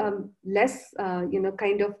less,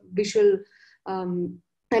 kind of visual,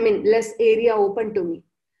 less area open to me.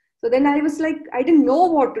 So then I was like, I didn't know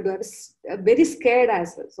what to do. I was very scared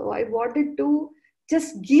as well. So I wanted to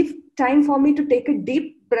just give time for me to take a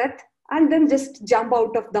deep breath and then just jump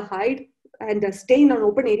out of the hide and stay in an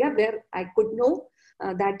open area where I could know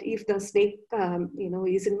that if the snake,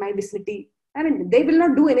 is in my vicinity, I mean, they will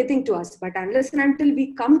not do anything to us. But unless and until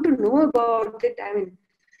we come to know about it, I mean,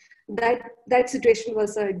 that situation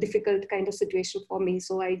was a difficult kind of situation for me.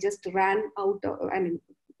 So I just ran out,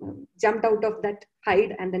 jumped out of that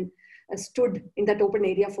hide and then stood in that open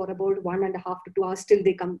area for about 1.5 to 2 hours till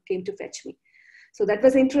they came to fetch me. So that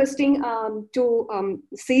was interesting to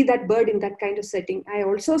see that bird in that kind of setting. I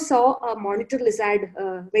also saw a monitor lizard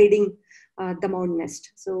raiding the mound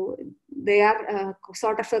nest. So they are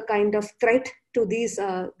sort of a kind of threat to these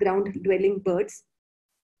ground-dwelling birds,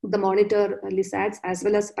 the monitor lizards as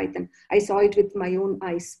well as python. I saw it with my own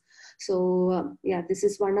eyes. So this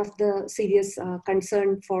is one of the serious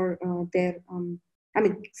concern for their,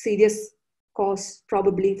 serious cause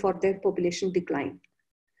probably for their population decline.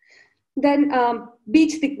 Then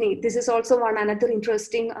beach thickney. This is also another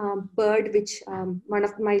interesting bird, which one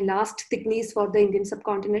of my last thickneys for the Indian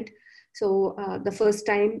subcontinent. So the first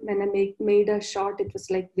time when I made a shot, it was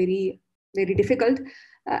like very, very difficult.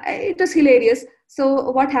 It was hilarious.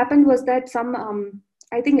 So what happened was that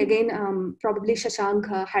I think again, probably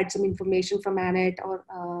Shashank had some information from Annette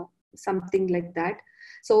or something like that.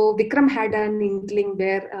 So Vikram had an inkling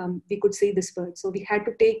where we could see this bird. So we had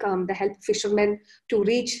to take the help of fishermen to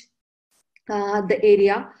reach the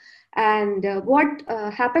area. And what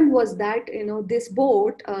happened was that, this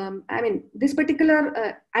boat, this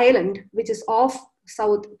particular island, which is off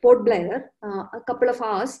South Port Blair, a couple of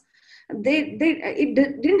hours, it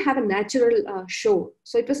didn't have a natural shore.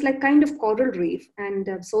 So it was like kind of coral reef.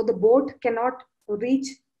 And so the boat cannot reach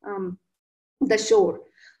the shore.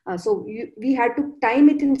 So we had to time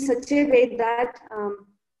it in such a way that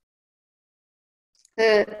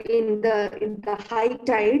in the high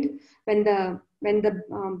tide, when the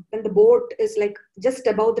boat is like just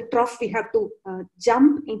above the trough, we have to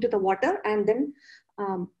jump into the water and then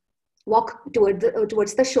walk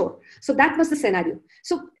towards the shore. So that was the scenario.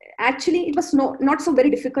 So actually it was not so very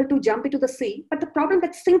difficult to jump into the sea, but the problem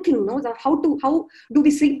that sinking, no, how do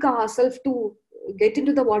we sink ourselves to get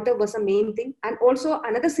into the water was a main thing. And also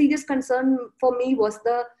another serious concern for me was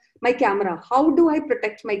my camera. How do I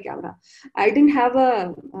protect my camera? I didn't have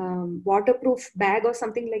a waterproof bag or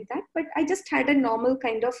something like that, but I just had a normal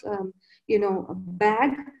kind of a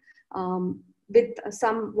bag with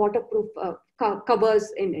some waterproof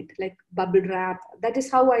covers in it, like bubble wrap. That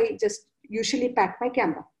is how I just usually pack my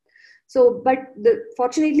camera. So, but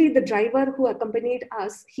fortunately, the driver who accompanied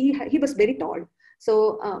us, he was very tall.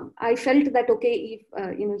 So I felt that okay,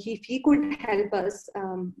 if he could help us,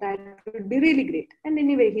 that would be really great. And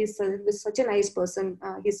anyway, he's such a nice person.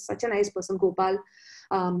 He's such a nice person, Gopal.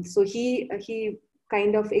 So he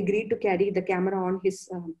kind of agreed to carry the camera on his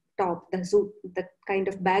top, the kind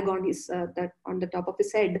of bag on his that on the top of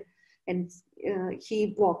his head, and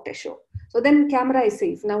he walked ashore. So then camera is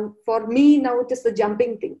safe. Now for me, now it is the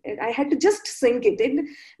jumping thing. I had to just sink it in.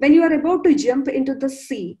 When you are about to jump into the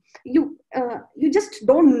sea, you just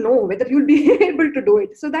don't know whether you'll be able to do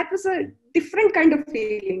it. So that was a different kind of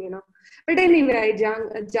feeling, But anyway,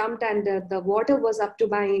 I jumped, and the water was up to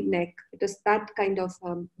my neck. It was that kind of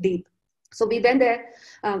deep. So we went there.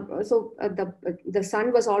 The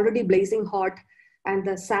sun was already blazing hot, and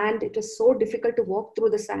the sand, it was so difficult to walk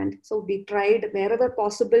through the sand. So we tried wherever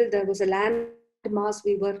possible. There was a land mass.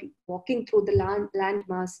 We were walking through the land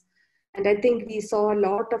mass. And I think we saw a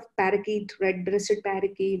lot of parakeet, red-breasted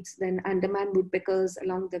parakeets, then Andaman woodpeckers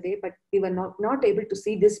along the way, but we were not able to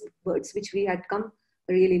see these birds, which we had come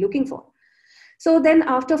really looking for. So then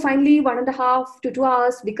after finally 1.5 to 2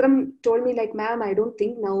 hours, Vikram told me like, ma'am, I don't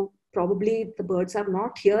think now probably the birds are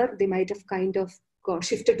not here. They might have kind of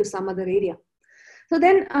shifted to some other area. So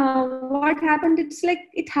then what happened, it's like,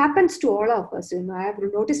 it happens to all of us. I have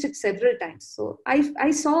noticed it several times. So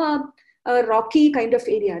I saw a rocky kind of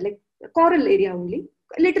area, like a coral area only,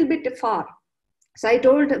 a little bit far. So I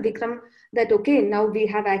told Vikram that, okay, now we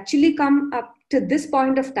have actually come up to this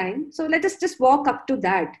point of time. So let us just walk up to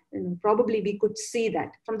that. Probably we could see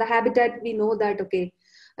that. From the habitat, we know that, okay,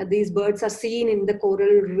 these birds are seen in the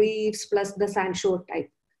coral reefs plus the sandshore type.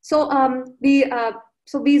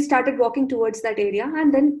 So we started walking towards that area,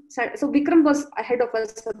 and then so Vikram was ahead of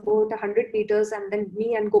us about 100 meters, and then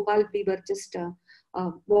me and Gopal, we were just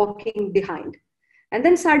walking behind. And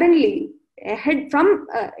then suddenly, ahead from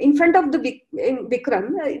in front of the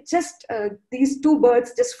Vikram, these two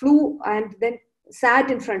birds just flew and then sat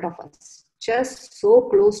in front of us, just so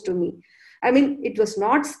close to me. I mean, it was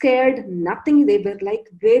not scared, nothing. They were like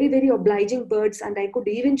very, very obliging birds, and I could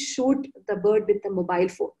even shoot the bird with the mobile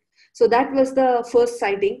phone. So that was the first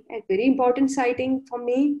sighting, a very important sighting for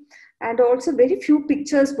me. And also very few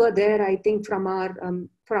pictures were there, I think, from our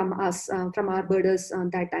birders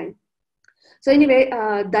that time. So anyway,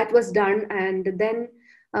 that was done. And then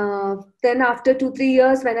after 2-3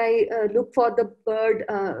 years, when I look for the bird,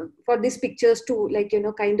 for these pictures to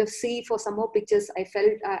kind of see for some more pictures, I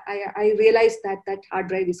felt, I realized that hard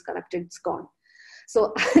drive is corrupted, it's gone.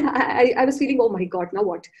 So I was feeling, oh my God, now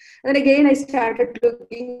what? And then again, I started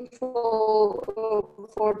looking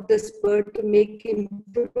for this bird to make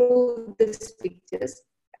improve these pictures.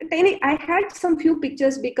 I had some few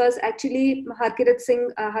pictures because actually Harkirat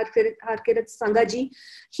Sangaji,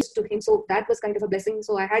 he to him, so that was kind of a blessing.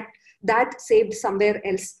 So I had that saved somewhere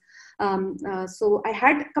else. So I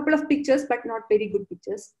had a couple of pictures, but not very good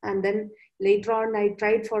pictures. And then later on, I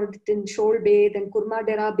tried for it in Shoal Bay, then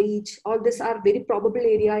Kurmadera Beach. All these are very probable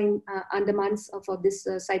area in Andamans for this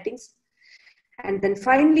sightings. And then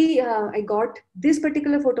finally, I got this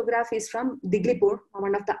particular photograph is from Delhibird,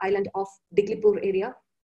 one of the island of Delhibird area,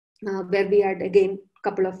 where we had again a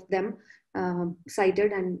couple of them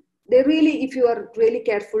sighted. And they really, if you are really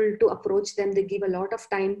careful to approach them, they give a lot of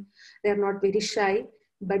time. They're not very shy.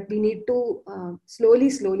 But we need to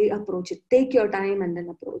slowly approach it. Take your time and then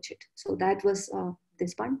approach it. So that was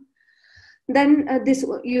this one. Then this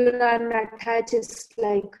Uranat is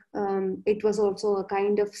like, it was also a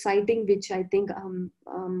kind of sighting, which I think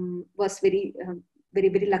was very,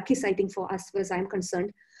 very lucky sighting for us, as I'm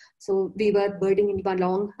concerned. So we were birding in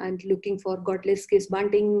Balong and looking for Godless Kiss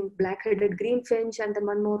Bunting, black-headed greenfinch, and then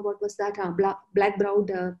one more, what was that?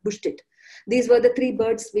 Black-browed bush-tit. These were the three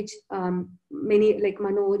birds which many, like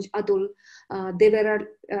Manoj, Atul,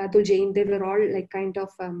 Atul Jain, they were all like kind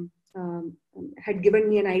of had given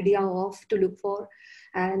me an idea of to look for.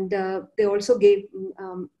 And they also gave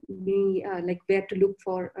me like where to look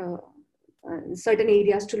for certain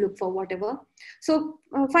areas to look for whatever. So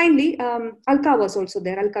finally, Alka was also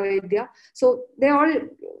there, Alka Vidya. So they all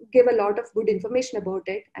gave a lot of good information about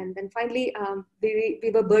it. And then finally,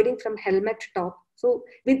 we were birding from helmet top. So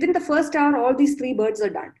within the first hour, all these 3 birds are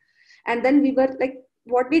done. And then we were like,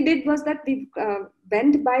 what we did was that we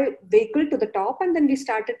went by vehicle to the top, and then we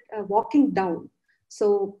started walking down.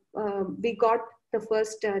 So we got the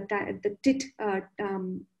first the tit,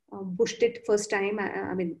 bush tit first time,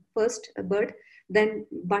 first bird, then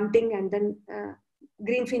bunting, and then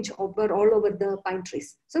greenfinch were all over the pine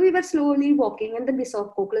trees. So we were slowly walking, and then we saw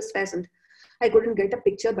coakless pheasant. I couldn't get a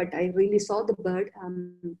picture, but I really saw the bird,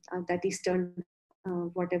 that eastern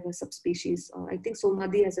whatever subspecies. I think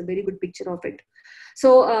Somadi has a very good picture of it.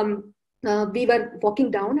 So we were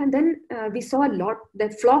walking down, and then we saw the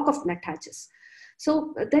flock of nuthatches.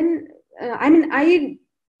 So then,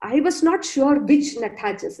 I was not sure which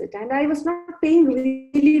nuthatches it, and I was not paying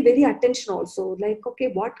really very attention also. Like, okay,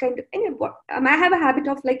 what kind of, I have a habit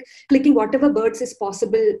of like clicking whatever birds is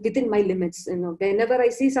possible within my limits. Whenever I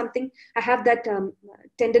see something, I have that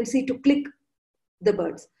tendency to click the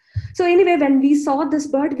birds. So anyway, when we saw this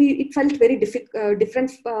bird, it felt very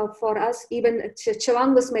different for us. Even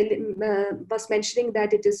Chavang was mentioning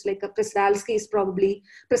that it is like a Przewalski's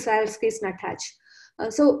nuthatch.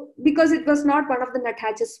 So because it was not one of the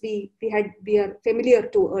nuthatches we are familiar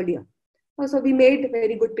to earlier. So we made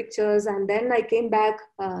very good pictures, and then I came back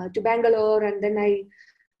to Bangalore, and then I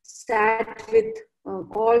sat with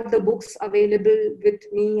all the books available with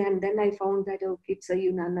me, and then I found that it's a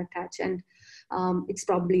Yunnan nuthatch, and it's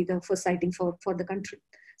probably the first sighting for the country.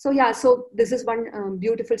 So yeah, so this is one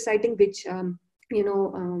beautiful sighting which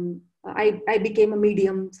I became a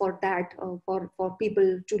medium for that, for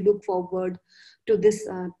people to look forward to this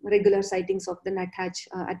regular sightings of the nuthatch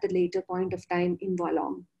at the later point of time in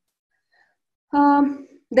Walong.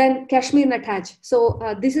 Then Kashmir nuthatch. So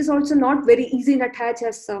this is also not very easy nuthatch,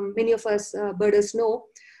 as many of us birders know.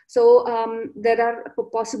 So there are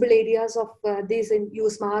possible areas of these in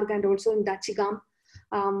Yusmarg and also in Dachigam.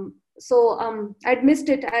 I'd missed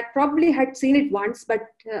it. I probably had seen it once, but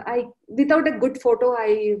without a good photo,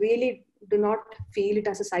 I really do not feel it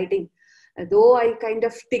as a sighting. Though I kind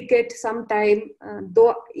of tick it sometime,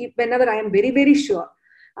 whenever I am very, very sure.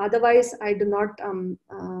 Otherwise, I do not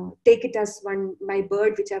take it as my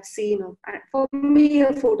bird which I've seen. For me,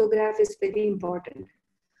 a photograph is very important.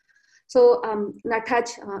 So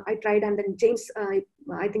nuthatch, I tried, and then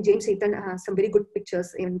I think James Ethan has some very good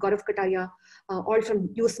pictures in Gaurav Kataria, all from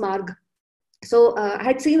Yusmarg. So I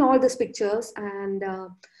had seen all these pictures, and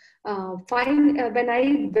when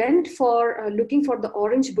I went for looking for the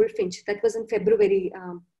orange bullfinch, that was in February.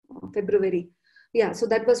 Yeah, so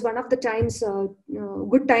that was one of the times,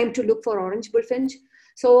 good time to look for orange bullfinch.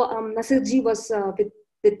 So Nasirji was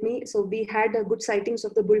with me. So we had good sightings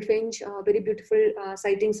of the bullfinch, very beautiful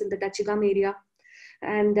sightings in the Dachigam area.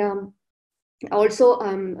 And also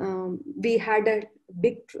we had a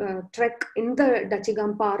big trek in the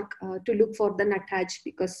Dachigam park to look for the nuthatch,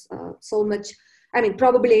 because so much,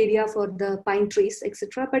 probable area for the pine trees,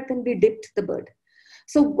 etc. But then we dipped the bird.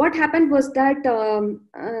 So what happened was that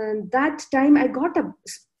that time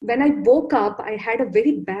when I woke up, I had a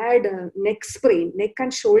very bad neck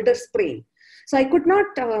and shoulder sprain. So I could not,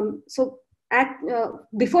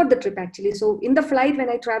 before the trip actually. So in the flight, when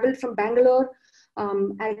I traveled from Bangalore,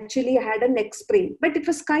 actually I had a neck sprain, but it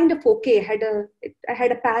was kind of okay. I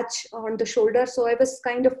had a patch on the shoulder, so I was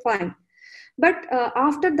kind of fine. But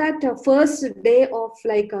after that first day of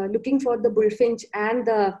looking for the bullfinch and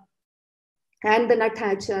the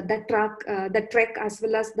nuthatch, that trek, as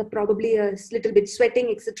well as the probably a little bit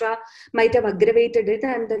sweating, etc., might have aggravated it.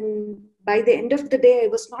 And then by the end of the day, I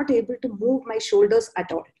was not able to move my shoulders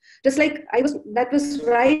at all. Just like that was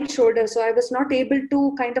right shoulder, so I was not able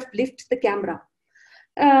to kind of lift the camera.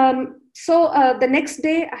 So the next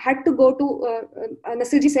day I had to go to,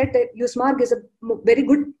 Nasirji said that Yusmarg is a very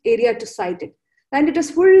good area to sight it. And it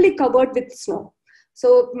was fully covered with snow.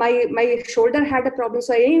 So my shoulder had a problem.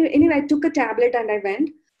 So anyway, I took a tablet and I went.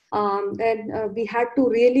 Then we had to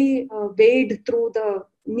really wade through the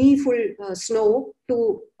knee-full snow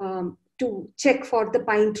to check for the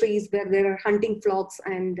pine trees where there are hunting flocks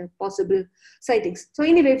and possible sightings. So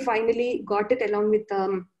anyway, finally got it along with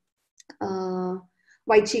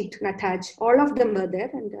white-cheeked nuthatch. All of them were there,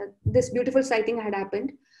 and this beautiful sighting had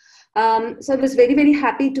happened. So I was very, very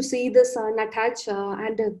happy to see this nuthatch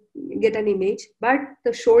and get an image. But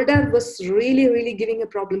the shoulder was really, really giving a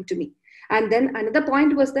problem to me. And then another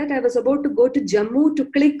point was that I was about to go to Jammu to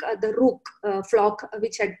click the rook flock,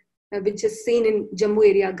 which is seen in Jammu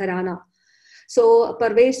area, Gharana. So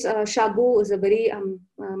Parvez Shagu is a very,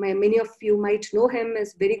 many of you might know him,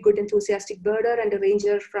 is very good enthusiastic birder and a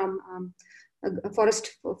ranger from a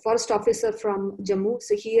forest officer from Jammu.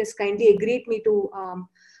 So he has kindly agreed me to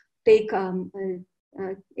take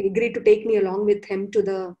agreed to take me along with him to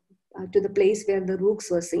the place where the rooks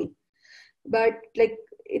were seen. But like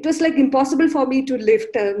it was like impossible for me to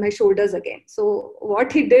lift my shoulders again. So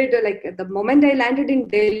what he did, like the moment I landed in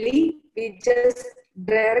Delhi, we just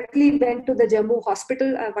directly went to the Jammu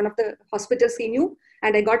hospital, one of the hospitals he knew,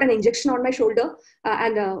 and I got an injection on my shoulder,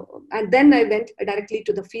 and then I went directly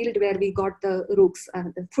to the field where we got the rooks,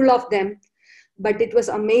 full of them. But it was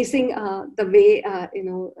amazing the way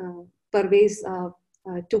Parvez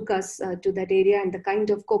took us to that area, and the kind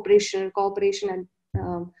of cooperation and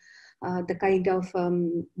the kind of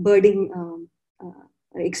birding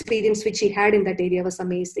experience which he had in that area was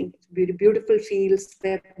amazing. Beautiful fields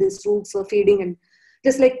where these rooks were feeding, and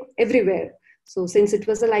just like everywhere. So since it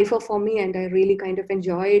was a lifer for me, and I really kind of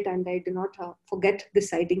enjoy it, and I do not forget the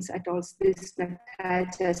sightings at all, this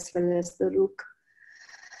nuthatch as well as the rook.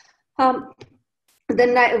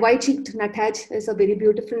 The white-cheeked nuthatch is a very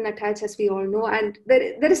beautiful nuthatch, as we all know, and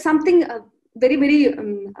there is something very, very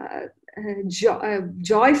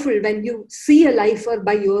joyful when you see a lifer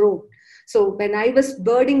by your own. So when I was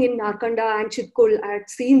birding in Narkanda and Chitkul, I had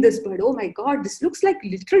seen this bird. Oh my God, this looks like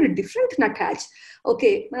literally different nuthatch.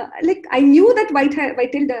 Okay, like I knew that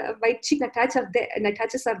white-cheeked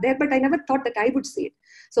nuthatches are there, but I never thought that I would see it.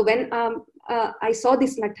 So when I saw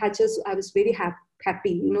these nuthatches, I was very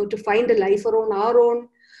happy, to find a lifer on our own.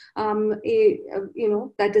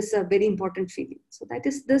 That is a very important feeling. So that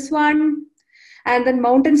is this one. And then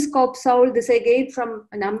mountain scops owl, this again from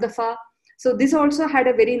Namdafa. So this also had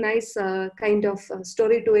a very nice kind of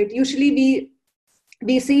story to it. Usually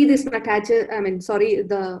we see this nuthatches,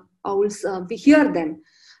 the owls, we hear them.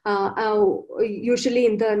 Usually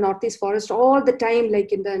in the Northeast forest all the time,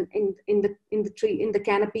 like in the tree, in the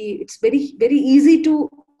canopy, it's very, very easy to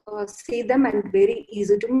see them and very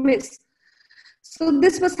easy to miss. So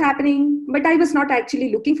this was happening, but I was not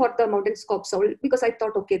actually looking for the mountain scops owl because I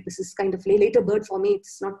thought, okay, this is kind of a later bird for me.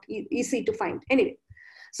 It's not easy to find. Anyway,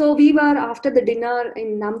 so we were, after the dinner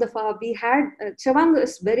in Namdafa, we had, Chawang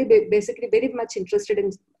is basically very much interested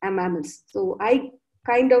in mammals. So I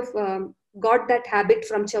kind of got that habit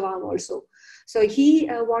from Chawang also. So he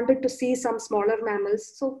wanted to see some smaller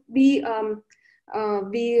mammals. So we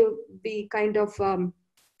kind of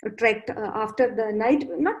trekked after the night,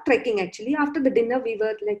 not trekking actually, after the dinner, we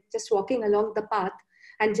were like just walking along the path,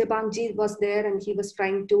 and Jabangji was there, and he was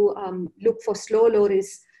trying to look for slow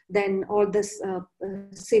loris, then all this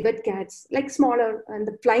civet cats, like smaller, and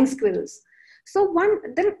the flying squirrels. So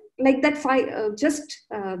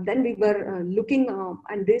then we were looking,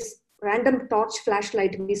 and this random torch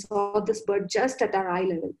flashlight, we saw this bird just at our eye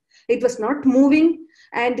level. It was not moving,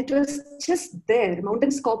 and it was just there.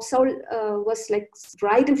 Mountain scops owl was like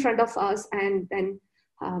right in front of us, and then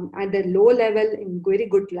at the low level in very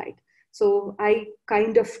good light. So I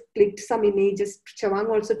kind of clicked some images. Chawang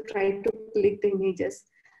also tried to click the images.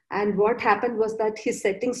 And what happened was that his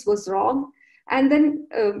settings was wrong. And then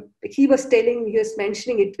he was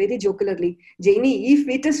mentioning it very jocularly. Jainy, if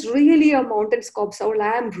it is really a mountain scops owl,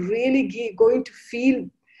 I am really going to feel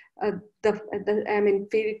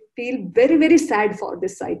feel very, very sad for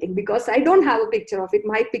this sighting, because I don't have a picture of it.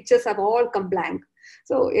 My pictures have all come blank.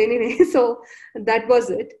 So anyway, so that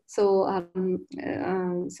was it. So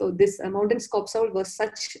so this mountain scops owl was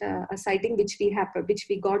such a sighting which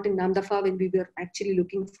we got in Namdafa when we were actually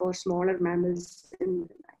looking for smaller mammals in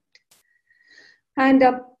the night. And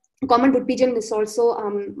common wood pigeon is also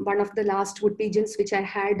one of the last wood pigeons which I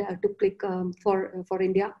had to click for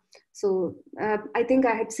India. So I think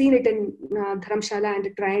I had seen it in Dharamshala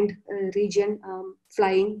and Trand region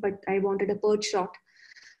flying, but I wanted a perch shot.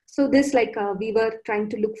 So this, we were trying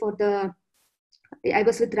to look for I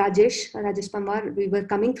was with Rajesh Pamar. We were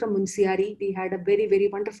coming from Munsiari. We had a very, very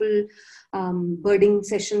wonderful birding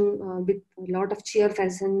session with a lot of cheer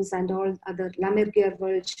pheasants and all other Lamergier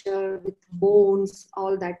vulture with bones,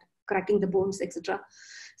 all that, cracking the bones, etc.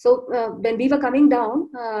 So when we were coming down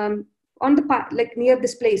on the path, like near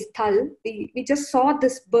this place, Thal, we just saw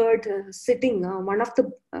this bird sitting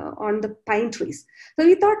on the pine trees. So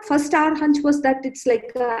we thought first our hunch was that it's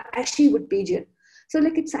like a ashy wood pigeon. So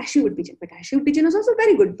like it's ashy wood pigeon, but ashy wood pigeon is also a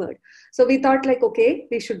very good bird. So we thought like, okay,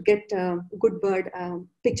 we should get good bird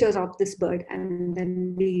pictures of this bird. And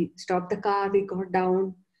then we stopped the car, we got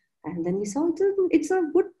down, and then we saw it's a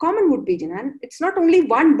common wood pigeon. And it's not only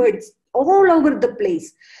one bird, it's all over the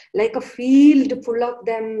place, like a field full of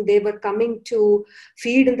them. They were coming to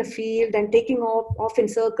feed in the field and taking off in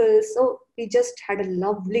circles. So we just had a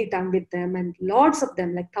lovely time with them, and lots of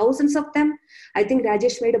them, like thousands of them. I think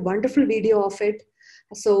Rajesh made a wonderful video of it.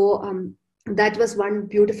 So that was one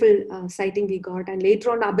beautiful sighting we got. And later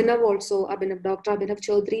on, Dr. Abhinav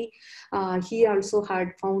Chaudhary, he also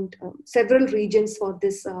had found several regions for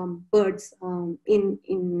this birds in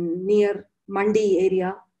near Mandi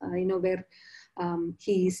area, where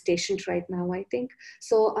he is stationed right now, I think.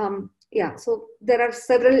 So yeah, so there are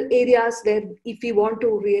several areas where if we want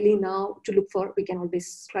to really now to look for, we can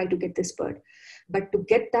always try to get this bird. But to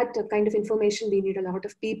get that kind of information, we need a lot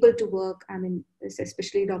of people to work. I mean,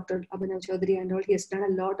 especially Dr. Abhinav Chaudhary and all, he has done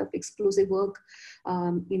a lot of exclusive work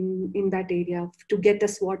in that area to get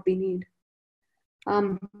us what we need.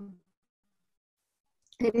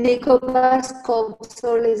 Nicobar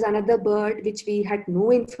scopesowl is another bird which we had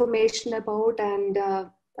no information about, and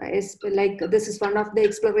this is one of the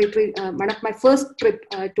exploratory, one of my first trip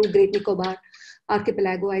to Great Nicobar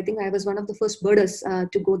Archipelago. I think I was one of the first birders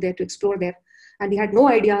to go there, to explore there. And we had no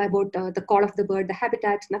idea about the call of the bird, the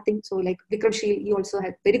habitat, nothing. So like Vikramsheel, he also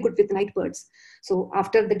had very good with night birds. So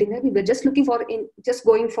after the dinner, we were just looking for,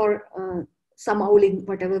 going for some owling,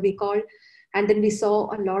 whatever we call. And then we saw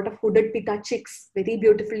a lot of hooded pitta chicks, very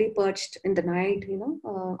beautifully perched in the night,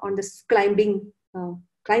 on this climbing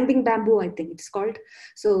bamboo, I think it's called.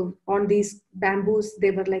 So on these bamboos, they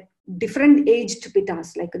were like different aged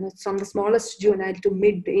pittas, like from the smallest juvenile to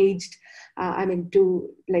mid-aged. To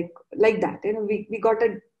like that. We got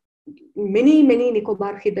many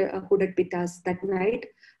Nicobar hooded pittas that night.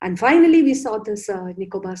 And finally, we saw this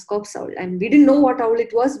Nicobar scopesowl, and we didn't know what owl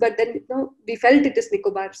it was, but then we felt it is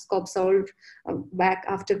Nicobar scopesowl back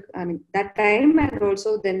after that time, and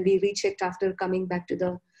also then we rechecked after coming back to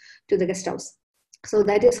the guest house. So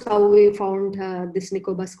that is how we found this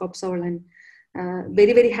Nicobar scopesowl, and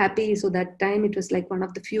very, very happy. So that time it was like one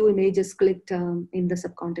of the few images clicked in the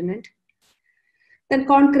subcontinent. Then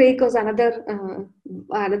corncrake was another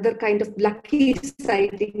kind of lucky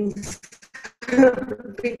sightings,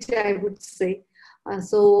 which I would say.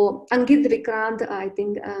 So Ankit Vikrant, I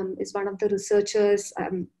think, is one of the researchers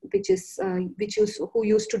who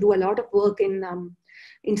used to do a lot of work in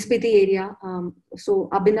Spiti area. So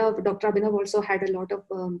Dr. Abhinav also had a lot of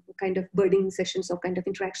kind of birding sessions or kind of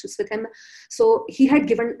interactions with him. So he had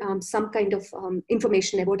given some kind of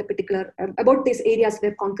information about about these areas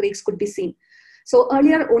where corncrakes could be seen. So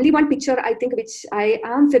earlier, only one picture, I think, which I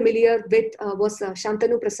am familiar with was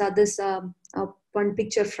Shantanu Prasad's one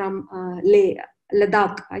picture from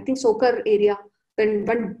Ladakh, I think Sokar area.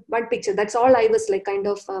 One picture. That's all I was like kind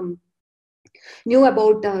of knew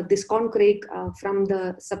about this corncrake from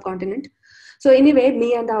the subcontinent. So anyway,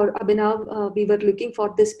 me and our Abhinav, we were looking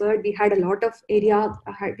for this bird. We had a lot of area.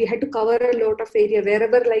 We had to cover a lot of area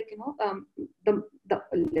wherever, the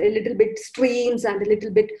little bit streams and a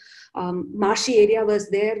little bit marshy area was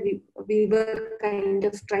there. We were kind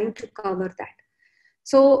of trying to cover that.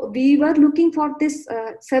 So we were looking for this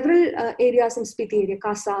several areas in Spiti area,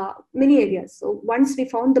 Kasa, many areas. So once we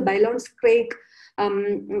found the Bailon's crake,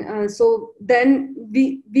 so then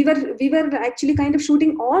we were actually kind of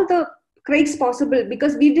shooting all the crakes possible,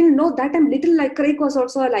 because we didn't know that time little like crake was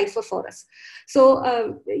also a lifer for us. So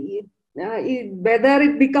whether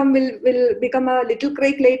it will become a little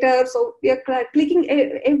crake later. So we are clicking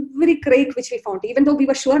every crake which we found, even though we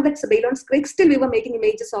were sure that's a Bailon's crake, still we were making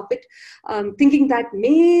images of it, thinking that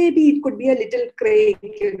maybe it could be a little crake,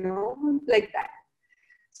 like that.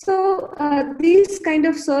 So these kind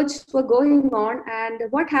of searches were going on,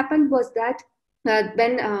 and what happened was that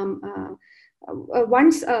when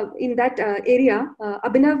once in that area,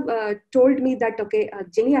 Abhinav told me that, okay,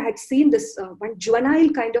 Jainy, I had seen this one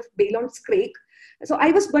juvenile kind of Bailon's crake. So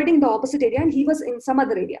I was birding the opposite area and he was in some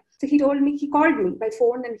other area. So he called me by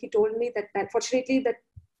phone, and he told me that fortunately that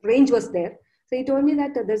range was there. So he told me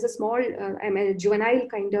that there's a small, juvenile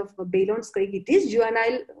kind of Bailon's crake. It is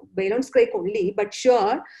juvenile Bailon's crake only, but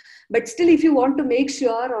still if you want to make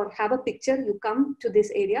sure or have a picture, you come to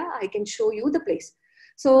this area, I can show you the place.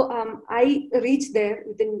 So I reached there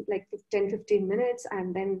within like 10-15 minutes,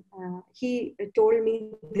 and then he told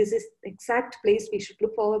me this is the exact place we should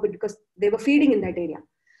look forward, because they were feeding in that area.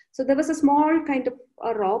 So there was a small kind of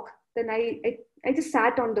a rock. Then I just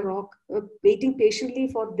sat on the rock, waiting patiently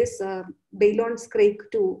for this Bailon's crake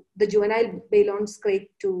the juvenile Bailon's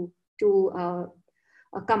crake to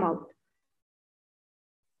come out.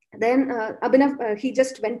 Then Abhinav, he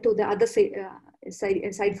just went to the other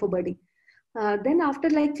side for birding. Then after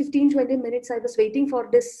like 15-20 minutes, I was waiting for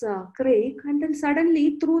this crake, and then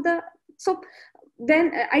suddenly so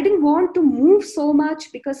then I didn't want to move so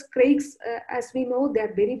much because crakes, as we know,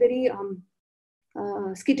 they're very, very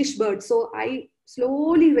skittish birds. So I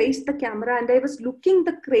slowly raised the camera and I was looking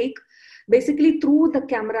the crake basically through the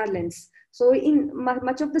camera lens. So in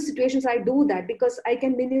much of the situations I do that because I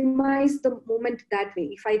can minimize the movement that way.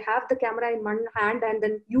 If I have the camera in one hand and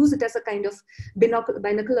then use it as a kind of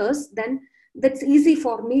binoculars, then that's easy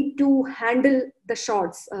for me to handle the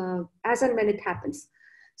shots as and when it happens.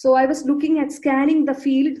 So I was looking at scanning the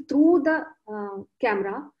field through the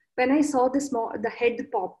camera when I saw the head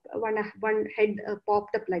pop, one head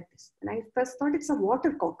popped up like this. And I first thought it's a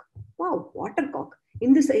watercock. Wow, watercock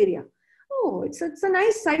in this area. Oh, it's a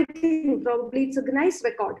nice sighting. Probably it's a nice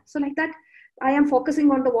record. So like that, I am focusing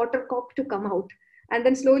on the watercock to come out. And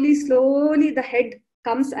then slowly, slowly the head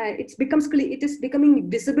comes, it is becoming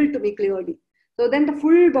visible to me clearly. So then the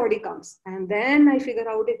full body comes. And then I figure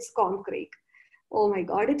out it's corn crake. Oh my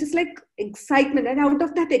God, it is like excitement. And out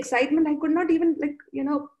of that excitement, I could not even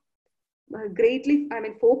greatly,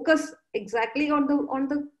 focus exactly on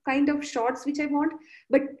the kind of shots which I want.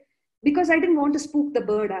 But because I didn't want to spook the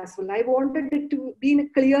bird as well, I wanted it to be in a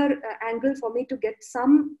clear angle for me to get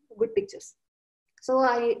some good pictures. So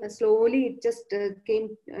I slowly, it just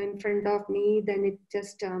came in front of me. Then it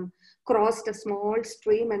just crossed a small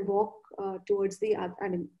stream and walked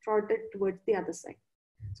trotted towards the other side.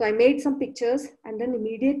 So I made some pictures and then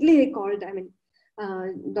immediately I called,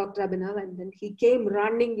 Dr. Abhinav, and then he came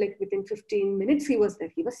running like within 15 minutes. He was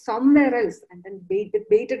there. He was somewhere else. And then with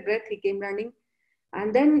bated breath, he came running.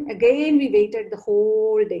 And then again, we waited the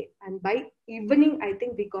whole day. And by evening, I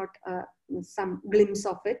think we got some glimpse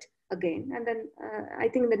of it again. And then I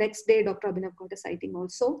think the next day, Dr. Abhinav got a sighting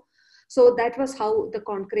also. So that was how the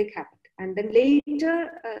corn crake happened. And then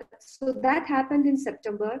later, so that happened in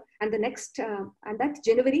September. And the next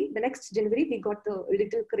January, we got the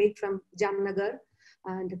little crake from Jamnagar.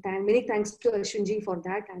 And many thanks to Ashwinji for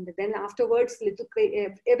that. And then afterwards, little crake,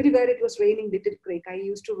 everywhere it was raining little crake. I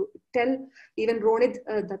used to tell even Ronit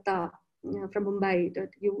Datta from Mumbai that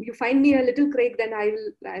you find me a little crake, then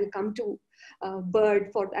I'll come to bird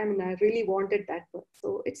for. I really wanted that bird.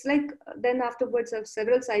 So it's like then afterwards I have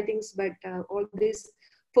several sightings, but all these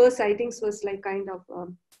first sightings was like kind of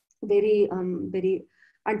very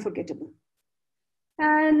unforgettable.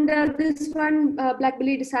 And this one,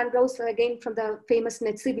 black-bellied sandgrouse, again from the famous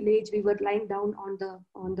Netsi village. We were lying down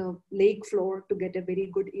on the lake floor to get a very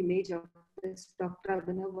good image of this. Dr.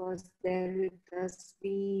 Abhinav was there with us.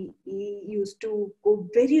 He used to go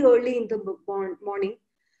very early in the morning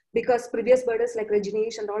because previous birders like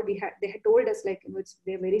Rajneesh and all, they had told us like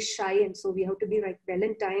they're very shy, and so we have to be like well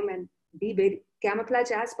in time and be very camouflage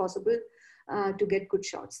as possible to get good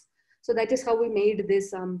shots. So that is how we made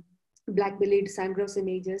this black-bellied sandgrouse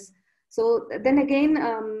images. So then again,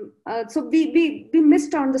 so we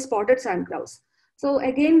missed on the spotted sandgrouse. So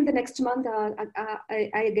again, the next month, I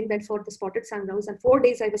again went for the spotted sandgrouse, and 4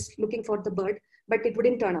 days I was looking for the bird, but it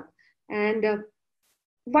wouldn't turn up. And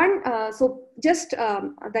so just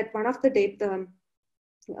that one of the day,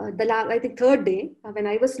 I think third day, when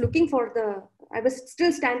I was looking for I was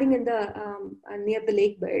still standing in the near the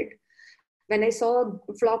lake bed when I saw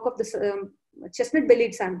a flock of this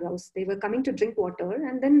chestnut-bellied sandgrouse. They were coming to drink water,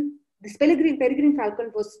 and then this peregrine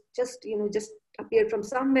falcon was just appeared from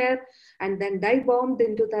somewhere and then dive-bombed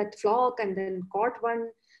into that flock and then caught one,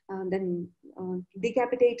 and then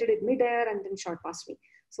decapitated it midair and then shot past me.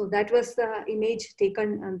 So that was the image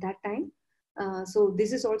taken at that time. So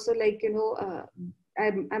this is also like,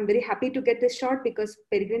 I'm very happy to get this shot because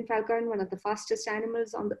peregrine falcon, one of the fastest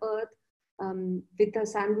animals on the earth, with a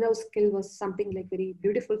sandgrouse kill was something like very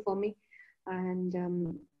beautiful for me.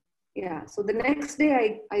 And yeah, so the next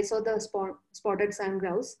day I saw the spotted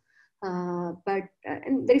sandgrouse, but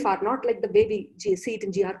and very far, not like the way we see it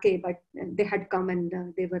in GRK, but they had come and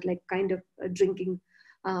they were like kind of drinking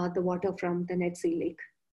the water from the Netsi Lake.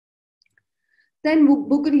 Then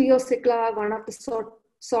Buccal, one of the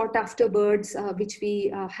sought after birds which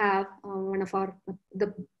we have, one of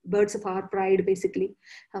the birds of our pride, basically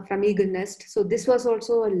from Eagle Nest. So this was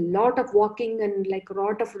also a lot of walking and like a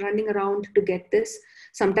lot of running around to get this.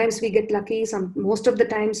 Sometimes we get lucky, most of the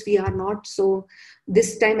times we are not. So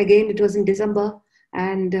this time again, it was in December.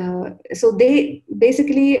 And so they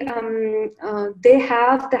basically, they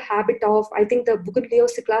have the habit of, I think the Buccal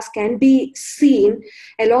can be seen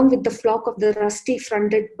along with the flock of the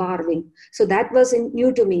rusty-fronted barwing. So that was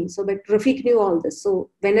new to me. So, but Rafiq knew all this. So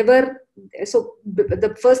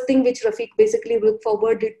the first thing which Rafiq basically looked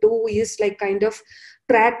forward to do is like kind of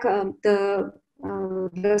track the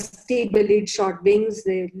rusty-bellied short wings.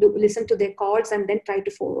 They listen to their calls and then try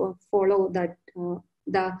to follow that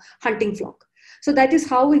the hunting flock. So that is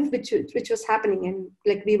how which was happening. And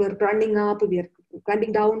like we were running up, we were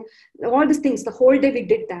climbing down, all these things. The whole day we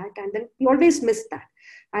did that, and then we always missed that.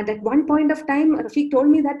 And at one point of time, Rafiq told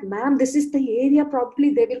me that, ma'am, this is the area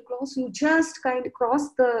probably they will cross. You just kind of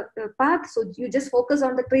cross the path. So you just focus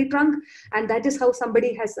on the tree trunk. And that is how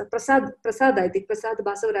somebody has, Prasad, I think, Prasad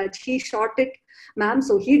Basavaraj, he shot it, ma'am.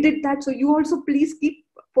 So he did that. So you also please keep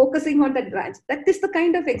focusing on that branch. That is the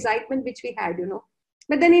kind of excitement which we had,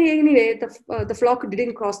 But then anyway, the flock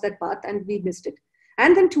didn't cross that path and we missed it.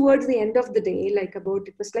 And then towards the end of the day,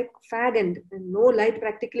 it was like fag and no light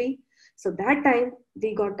practically. So that time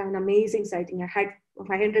we got an amazing sighting. I had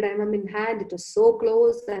 500 mm in hand. It was so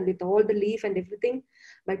close and with all the leaf and everything.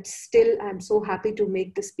 But still, I'm so happy to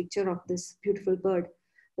make this picture of this beautiful bird.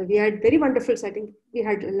 So we had very wonderful sighting. We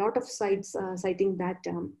had a lot of sighting that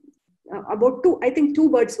about two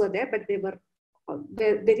birds were there, but they were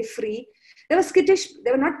very free. They were skittish.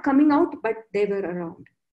 They were not coming out, but they were around.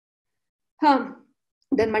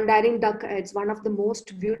 The mandarin duck, it's one of the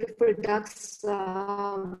most beautiful ducks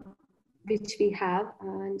which we have.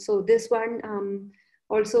 And so this one,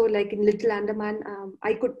 also like in Little Andaman,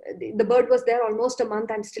 the bird was there almost a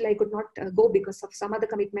month and still I could not go because of some other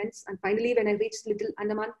commitments. And finally, when I reached Little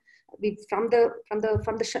Andaman, from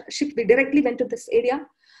the ship, we directly went to this area.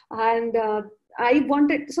 And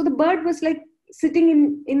so the bird was like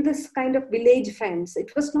sitting in this kind of village fence.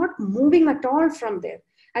 It was not moving at all from there.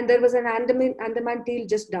 And there was an Andaman teal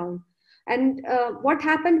just down. And what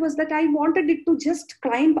happened was that I wanted it to just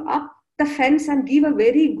climb up the fence and give a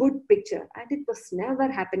very good picture. And it was never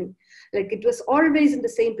happening. Like it was always in the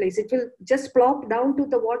same place. It will just plop down to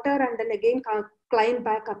the water and then again climb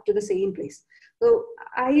back up to the same place. So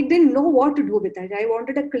I didn't know what to do with that. I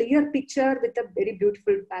wanted a clear picture with a very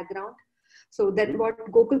beautiful background. So then what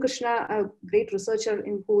Gokul Krishna, a great researcher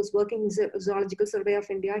who was working in Zoological Survey of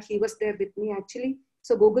India, he was there with me actually.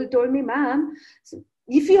 So Gokul told me, ma'am,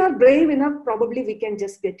 if you are brave enough, probably we can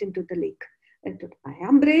just get into the lake. And I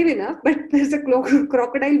am brave enough, but there's a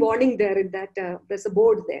crocodile warning there in that, there's a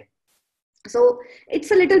board there. So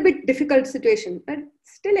it's a little bit difficult situation, but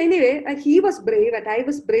still anyway, he was brave and I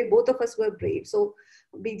was brave. Both of us were brave. So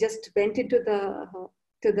we just went into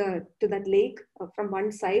to that lake from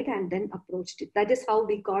one side and then approached it. That is how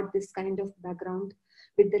we got this kind of background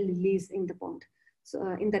with the lilies in the pond,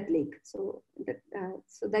 so in that lake. So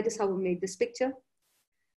that is how we made this picture.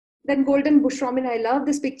 Then golden bush robin, I love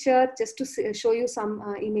this picture just to show you some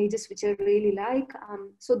images which I really like.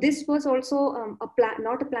 So this was also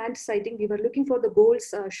not a planned sighting. We were looking for the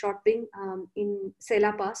Gold's shortwing in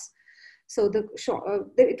Sela Pass. So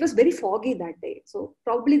it was very foggy that day. So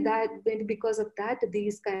probably because of that,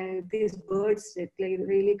 these birds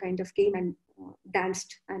really kind of came and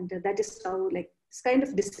danced, and that is how it's kind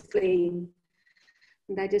of displaying.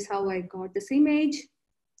 That is how I got this image.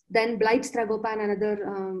 Then Blight's Tragopan,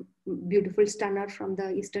 another beautiful stunner from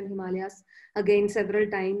the Eastern Himalayas. Again, several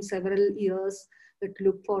times, several years, to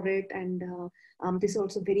look for it. And this is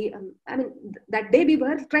also very, that day we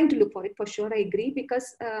were trying to look for it for sure, I agree,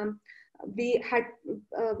 because we had,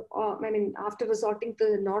 after resorting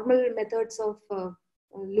to the normal methods of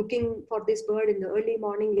looking for this bird in the early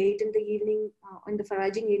morning, late in the evening, in the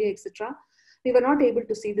foraging area, etc., we were not able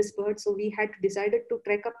to see this bird. So we had decided to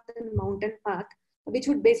trek up the mountain path, which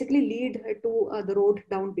would basically lead to the road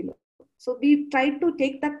down below. So we tried to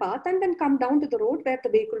take that path and then come down to the road where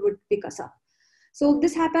the vehicle would pick us up. So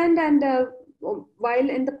this happened, and while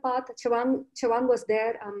in the path, Chawang was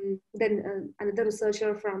there. Then another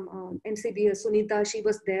researcher from NCB, Sunita, she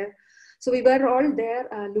was there. So we were all there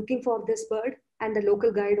looking for this bird, and the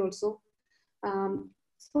local guide also.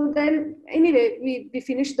 So then anyway, we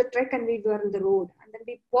finished the trek and we were on the road. And then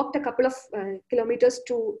we walked a couple of kilometers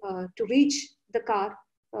to reach the car.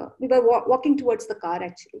 We were walking towards the car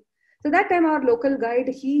actually. So that time our local guide,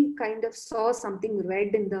 he kind of saw something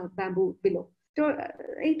red in the bamboo below. So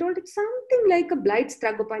he told it's something like a Blight's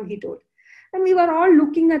Tragopan, he told. And we were all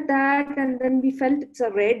looking at that, and then we felt it's a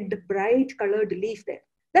red, bright colored leaf there.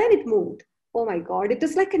 Then it moved. Oh my God, it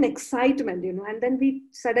was like an excitement, And then we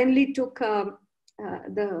suddenly took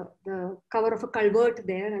the cover of a culvert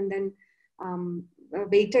there, and then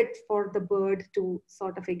waited for the bird to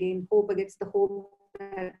sort of again hope against the hope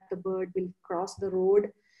that the bird will cross the road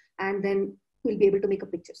and then we'll be able to make a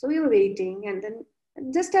picture. So we were waiting, and then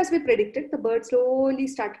just as we predicted, the bird slowly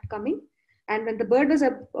started coming. And when the bird was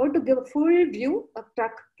about to give a full view, a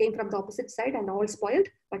truck came from the opposite side and all spoiled.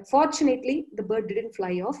 But fortunately, the bird didn't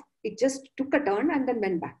fly off. It just took a turn and then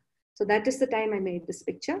went back. So that is the time I made this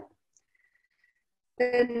picture.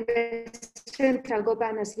 Then Western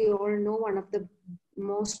Tragopan, as we all know, one of the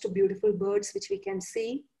most beautiful birds which we can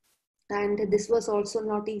see. and this was also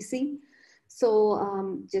not easy.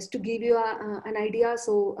 So just to give you an idea,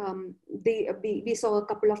 so we saw a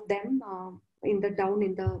couple of them down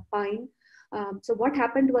in the pine. So what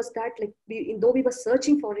happened was that, like, though we were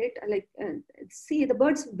searching for it, see, the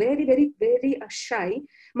birds very, very, very shy.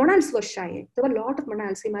 Monals were shy. There were a lot of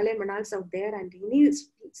monals, Himalayan monals out there, and any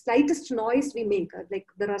slightest noise we make, like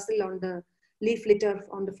the rustle on the leaf litter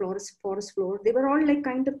on the forest floor, they were all like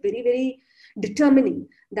kind of very, very determining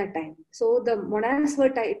that time. So the monarchs were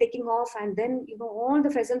taking off, and then, you know, all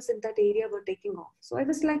the pheasants in that area were taking off. So I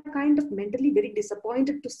was like kind of mentally very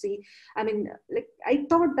disappointed to see. I mean, like, I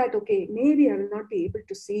thought that, okay, maybe I will not be able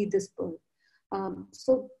to see this bird.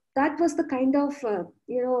 So that was the kind of,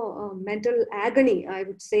 mental agony, I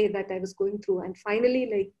would say, that I was going through. And finally,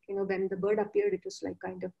 like, you know, when the bird appeared, it was like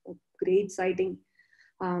kind of a great sighting.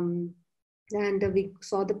 And we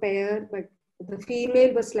saw the pair, but the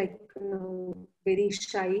female was like, you know, very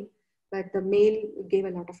shy, but the male gave a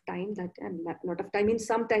lot of time. That, and a lot of time means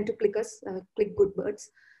some time to click good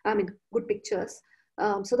birds. I mean, good pictures.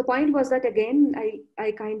 So the point was that, again,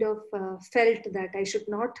 I kind of felt that I should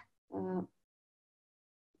not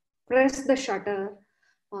press the shutter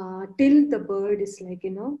till the bird is like,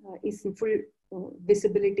 you know, is in full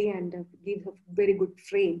visibility and give a very good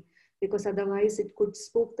frame, because otherwise it could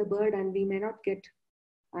spook the bird and we may not get,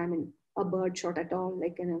 I mean, a bird shot at all,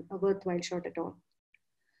 like a worthwhile shot at all.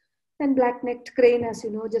 And black-necked crane, as you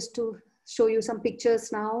know, just to show you some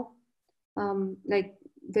pictures now, like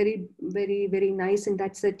very, very, very nice in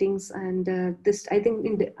that settings. And this, I think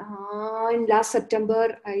in last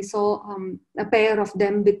September, I saw a pair of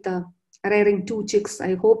them with rearing 2 chicks.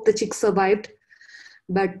 I hope the chicks survived,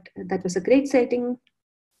 but that was a great sighting.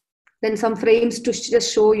 Then some frames to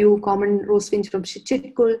just show you common rosefinch from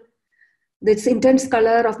Chitkul. This intense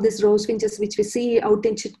color of this rosefinches, which we see out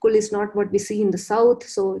in Chitkul, is not what we see in the south.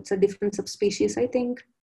 So it's a different subspecies, I think.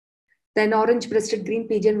 Then orange-breasted green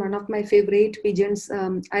pigeon, one of my favorite pigeons.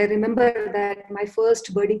 I remember that my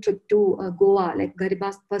first birding trip to Goa, like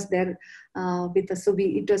Garima was there with us. So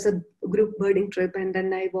it was a group birding trip. And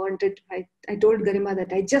then I told Garima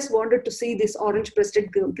that I just wanted to see this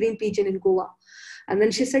orange-breasted green pigeon in Goa. And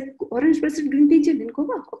then she said, orange-breasted green pigeon in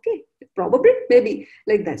Goa? Okay, probably, maybe,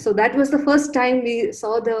 like that. So that was the first time we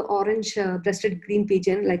saw the orange-breasted green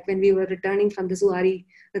pigeon, like when we were returning from the Zuari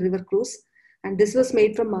river cruise. And this was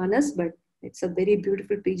made from Manas, but it's a very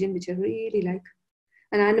beautiful pigeon, which I really like.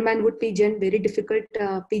 An Andaman wood pigeon, very difficult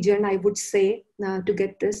pigeon, I would say, to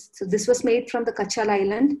get this. So this was made from the Kachal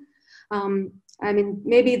Island. I mean,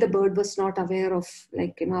 maybe the bird was not aware of,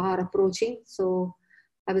 like, you know, our approaching. So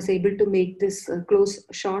I was able to make this close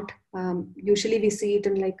shot. Usually we see it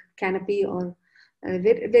in like canopy or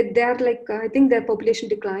they're like, I think their population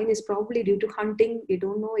decline is probably due to hunting. We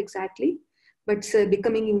don't know exactly. But it's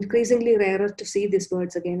becoming increasingly rarer to see these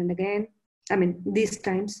birds again and again. I mean, these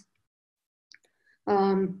times.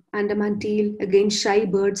 Andaman teal, again, shy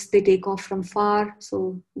birds, they take off from far.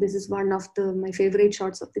 So this is one of my favorite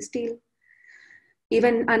shots of this teal.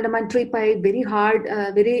 Even Andaman tree pipe, very hard,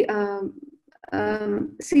 we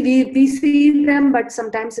see them, but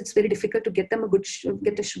sometimes it's very difficult to get them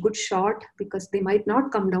get a good shot, because they might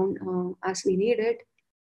not come down as we need it.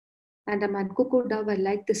 Andaman cuckoo dove, I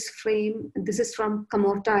like this frame. This is from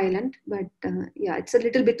Kamorta Island, but yeah, it's a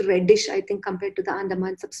little bit reddish, I think, compared to the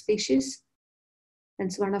Andaman subspecies. And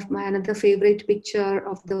it's one of my another favorite picture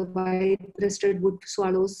of the white-breasted wood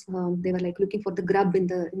swallows. They were like looking for the grub in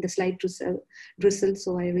the slight drizzle.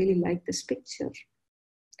 So I really like this picture.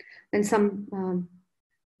 And some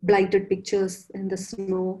blighted pictures in the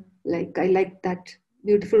snow. Like, I like that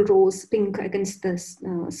beautiful rose pink against the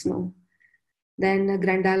snow. Then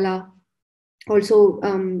Grandala, also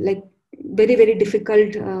like very, very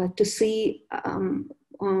difficult to see.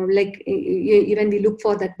 Like even we look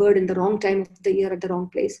for that bird in the wrong time of the year at the wrong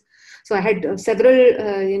place. So I had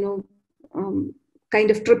several, kind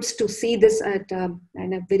of trips to see this at a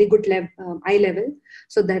very good eye level.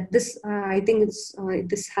 So that this, I think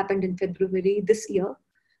this happened in February this year.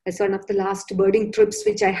 It's one of the last birding trips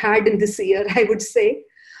which I had in this year, I would say.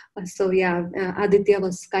 So yeah, Aditya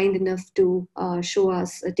was kind enough to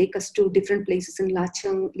take us to different places in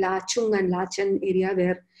Lachung and Lachan area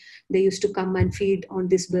where they used to come and feed on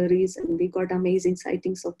these berries, and we got amazing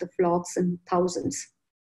sightings of the flocks and thousands.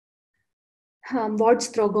 Ward's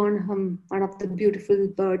Throgon, one of the beautiful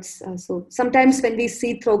birds. So sometimes when we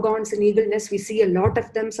see Throgons in eagle nest, we see a lot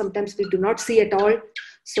of them. Sometimes we do not see at all.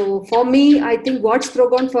 So for me, I think Ward's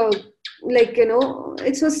Throgon, for like, you know,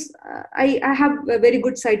 it was, I have very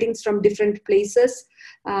good sightings from different places.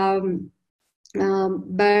 But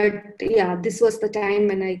yeah, this was the time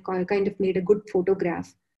when I kind of made a good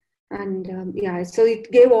photograph. And yeah, so it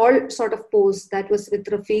gave all sort of pose. That was with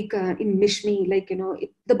Rafiq in Mishmi, like,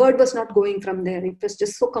 the bird was not going from there. It was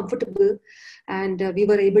just so comfortable. And we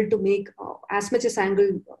were able to make as much as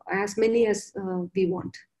angle, as many as we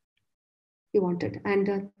wanted.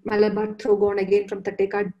 And Malabar Trogon again from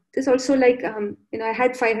Tattekad. This also like, I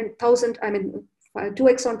had 500,000,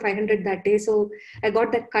 2x on 500 that day. So I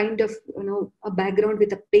got that kind of, a background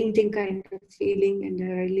with a painting kind of feeling. And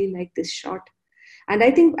I really like this shot. And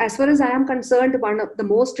I think as far as I am concerned, one of the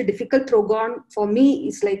most difficult Trogon for me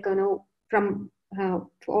is like, from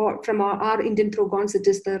our Indian Trogons, it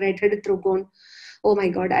is the red-headed Trogon. Oh my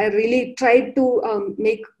God, I really tried to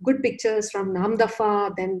make good pictures from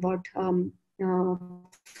Namdafa, then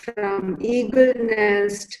from Eagle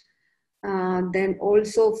Nest, then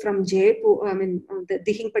also from Jaipur, the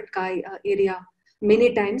Dihingpatkai area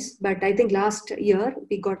many times. But I think last year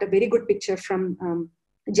we got a very good picture from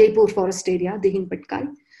Jaipur forest area, Dihingpatkai,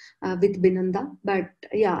 with Binanda. But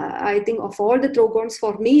yeah, I think of all the Trogons,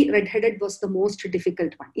 for me, red-headed was the most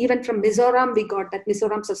difficult one. Even from Mizoram, we got that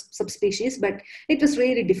Mizoram subspecies, but it was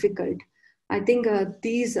really difficult. I think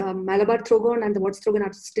these Malabar Trogon and the Watts Trogon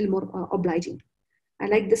are still more obliging. I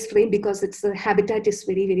like this frame because its habitat is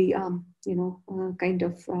very, very, kind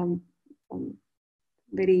of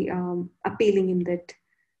very appealing in that.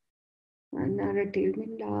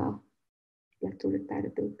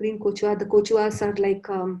 Green Kochua. The Kochuas are like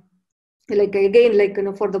again, like,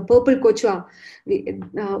 for the purple Kochua,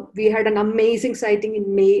 we had an amazing sighting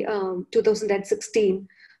in May 2016,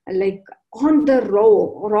 like on the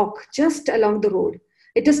rock, just along the road.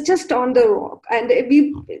 It is just on the rock, and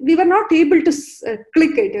we were not able to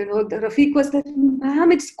click it. The Rafiq was that,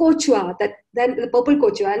 ma'am, it's Kochua, then the purple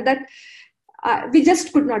Kochua, and that we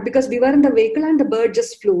just could not, because we were in the vehicle and the bird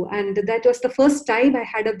just flew. And that was the first time I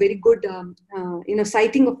had a very good,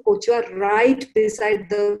 sighting of Kochua right beside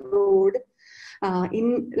the road,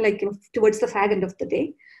 towards the fag end of the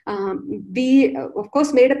day. We, of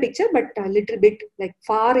course, made a picture, but a little bit like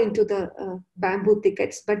far into the bamboo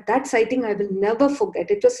thickets. But that sighting I will never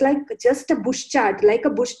forget. It was like just a bush chat,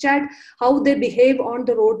 how they behave on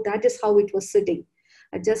the road. That is how it was sitting,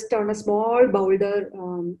 just on a small boulder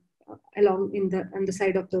along on the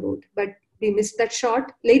side of the road. But we missed that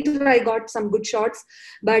shot. Later I got some good shots,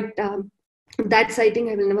 but that sighting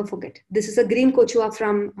I will never forget. This is a green Kochua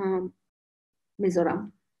from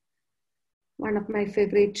Mizoram. One of my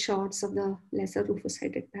favorite shots of the lesser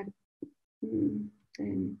rufous-headed parrot.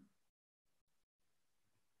 And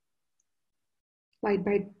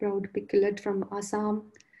white-browed picolet from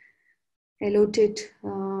Assam. Eloted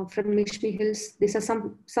from Mishmi Hills. These are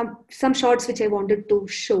some shots which I wanted to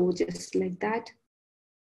show, just like that.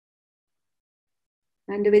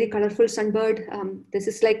 And a very colorful sunbird. This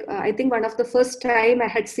is like, I think one of the first time I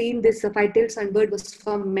had seen this five-tailed sunbird was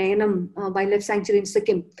from Mainam Wildlife Sanctuary in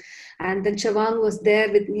Sikkim. And then Chavang was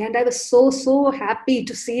there with me, and I was so happy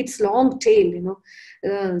to see its long tail,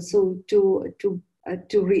 so to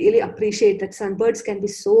really appreciate that sunbirds can be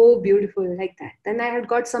so beautiful like that. Then I had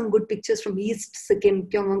got some good pictures from East Sikkim,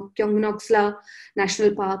 Kyongnoksla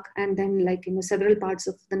National Park, and then several parts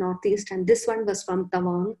of the Northeast. And this one was from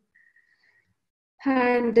Tawang.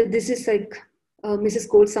 And this is like Mrs.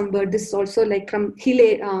 Gold Sunbird. This is also like from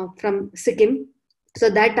Hile, from Sikkim. So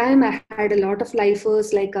that time I had a lot of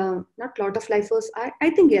lifers, not lot of lifers, I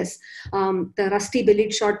think yes, the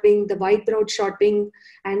rusty-bellied shortwing, the white-browed shortwing,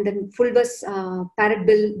 and then fulvous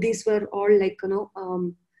parrotbill. These were all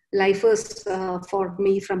lifers for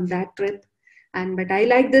me from that trip. But I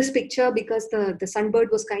like this picture because the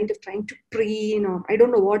sunbird was kind of trying to preen, or I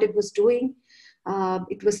don't know what it was doing.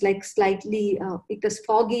 It was like slightly, it was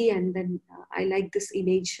foggy, and then I like this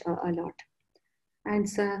image a lot. And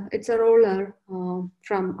it's a roller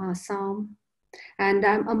from Assam. And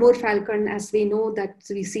Amur falcon, as we know, that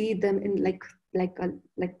we see them in like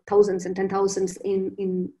thousands and 10,000s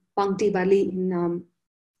in Pangti Valley in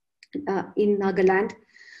Nagaland.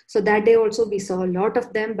 So that day also we saw a lot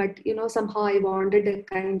of them, but somehow I wanted a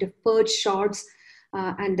kind of perch shots.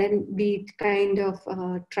 And then we kind of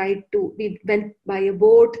we went by a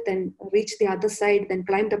boat, then reached the other side, then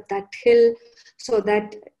climbed up that hill, so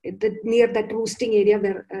that near that roosting area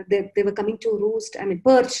where they were coming to roost,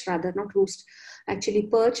 perch rather, not roost, actually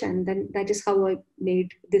perch. And then that is how I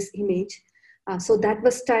made this image. So that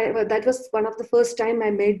was one of the first time I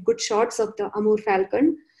made good shots of the Amur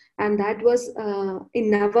falcon. And that was in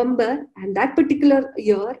November. And that particular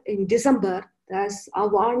year, in December, there's a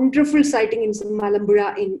wonderful sighting in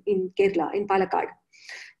Malambura in Kerala, in Palakkad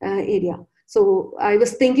area. So I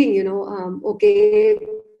was thinking, okay,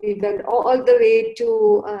 we went all the way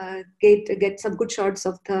to get some good shots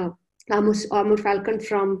of the Amur falcon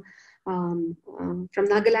from from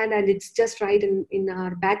Nagaland, and it's just right in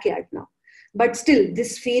our backyard now. But still,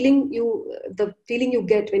 this feeling the feeling you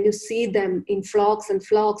get when you see them in flocks and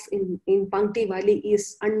flocks in Pankti Valley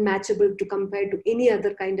is unmatchable to compare to any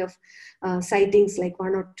other kind of sightings, like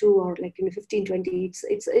one or two or like 15, 20.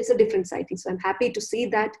 It's a different sighting. So I'm happy to see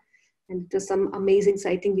that, and it was some amazing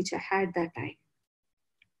sighting which I had that time.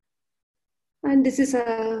 And this is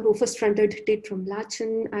a rufous-fronted tit from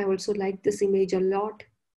Lachin. I also like this image a lot.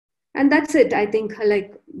 And that's it, I think.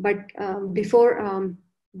 But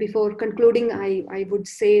before concluding, I would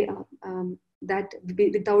say that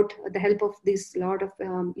without the help of this lot of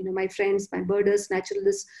my friends, my birders,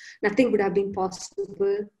 naturalists, nothing would have been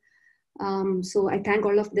possible. So I thank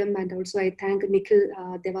all of them, and also I thank Nikhil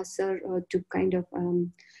Deva sir to kind of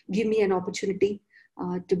give me an opportunity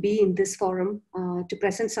to be in this forum, to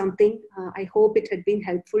present something. I hope it had been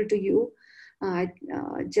helpful to you.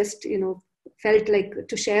 Just, felt like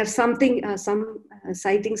to share something, some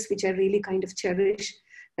sightings which I really kind of cherish.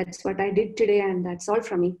 That's what I did today, and that's all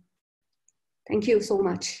from me. Thank you so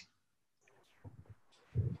much.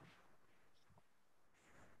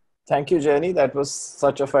 Thank you, Jainy. That was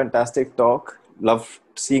such a fantastic talk. Love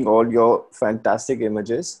seeing all your fantastic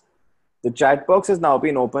images. The chat box has now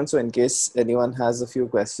been open, so in case anyone has a few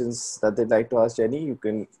questions that they'd like to ask Jainy, you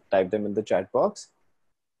can type them in the chat box.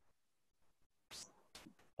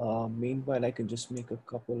 Meanwhile, I can just make a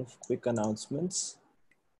couple of quick announcements.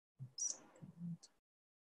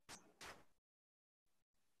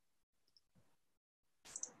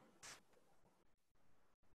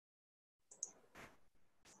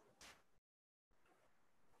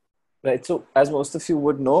 Right, so as most of you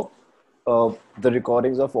would know, the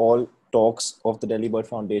recordings of all talks of the Delhibird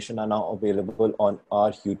Foundation are now available on our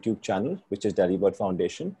YouTube channel, which is Delhibird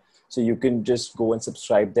Foundation. So you can just go and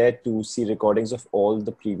subscribe there to see recordings of all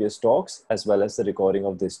the previous talks, as well as the recording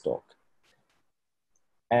of this talk.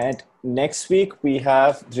 And next week, we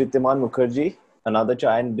have Dhritiman Mukherjee, another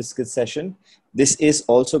Chai and Biscuit session. This is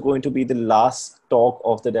also going to be the last talk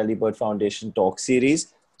of the Delhibird Foundation talk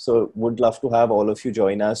series. So would love to have all of you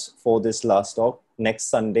join us for this last talk next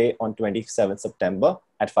Sunday on 27th September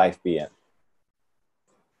at 5 p.m.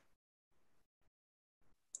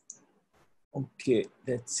 Okay,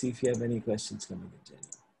 let's see if you have any questions coming in,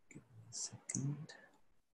 Jainy. Give me a second.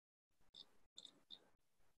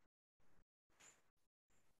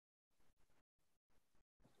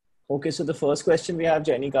 Okay, so the first question we have,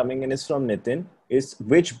 Jainy, coming in is from Nitin. Is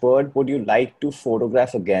which bird would you like to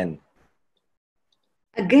photograph again?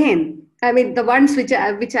 Again, I mean, the ones which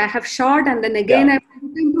I have shot, and then again I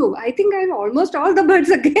want to improve. I think I have almost all the birds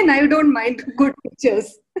again. I don't mind good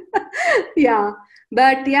pictures. Yeah,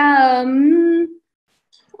 but yeah.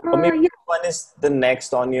 Or maybe which one is the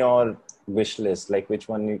next on your wish list? Like which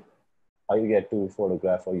one are you yet to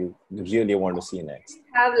photograph, or you really want to see next?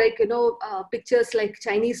 I have pictures like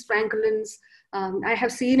Chinese francolins. I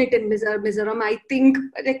have seen it in Mizoram. I think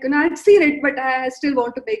I've seen it, but I still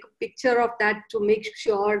want to make a picture of that to make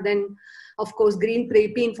sure. Then, of course, green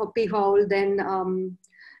prepine for peafowl. Then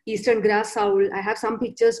eastern grass owl. I have some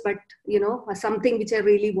pictures, but something which I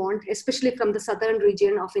really want, especially from the southern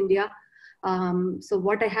region of India. So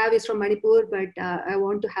what I have is from Manipur, but I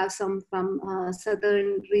want to have some from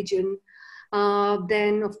southern region.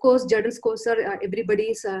 Then, of course, Jordan's Coaster, every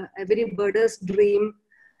birder's dream.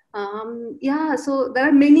 Yeah, so there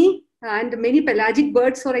are many, and many pelagic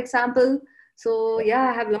birds, for example. So yeah,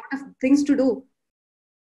 I have a lot of things to do.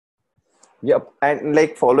 Yep, and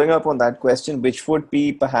like following up on that question, which would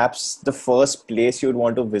be perhaps the first place you'd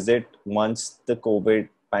want to visit once the COVID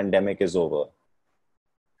pandemic is over?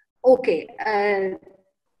 Okay.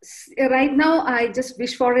 Right now, I just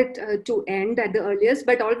wish for it to end at the earliest,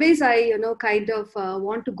 but always I,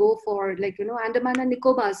 want to go for Andaman and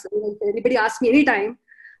Nicobars. If anybody asks me anytime,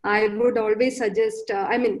 I would always suggest,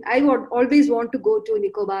 I would always want to go to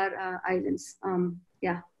Nicobar Islands.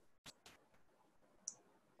 Yeah.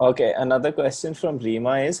 Okay, another question from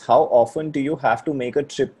Rima is, how often do you have to make a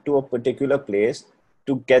trip to a particular place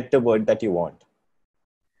to get the bird that you want?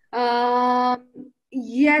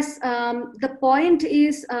 Yes, the point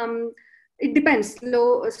is, it depends.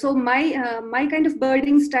 So my kind of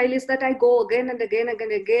birding style is that I go again and again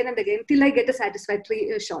and again till I get a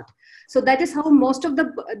satisfactory shot. So that is how most of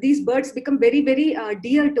these birds become very, very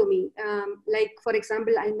dear to me. Like, for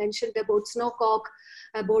example, I mentioned about snowcock,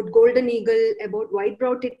 about golden eagle, about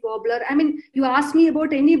white-browed tit warbler. I mean, you ask me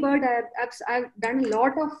about any bird, I've done a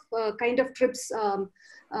lot of kind of trips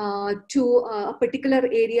to a particular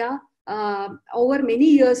area over many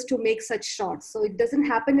years to make such shots. So it doesn't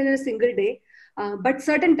happen in a single day. But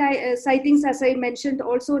certain sightings, as I mentioned,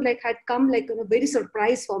 also like had come like very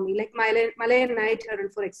surprise for me, like Malayan night heron,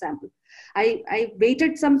 for example. I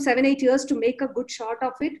waited some 7-8 years to make a good shot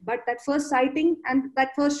of it, but that first sighting and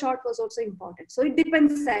that first shot was also important. So it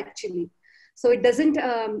depends actually. So it doesn't,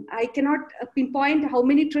 I cannot pinpoint how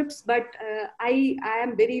many trips, but I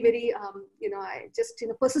am very, very, I just,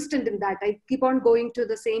 persistent in that. I keep on going to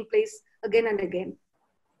the same place again and again.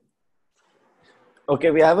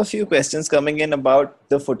 Okay, we have a few questions coming in about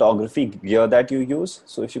the photography gear that you use.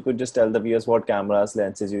 So if you could just tell the viewers what cameras,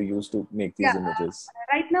 lenses you use to make these images.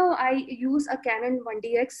 Right now I use a Canon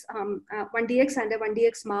 1DX, 1DX and a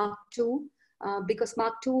 1DX Mark II. Because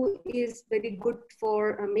Mark II is very good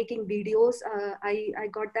for making videos. I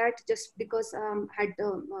got that just because I had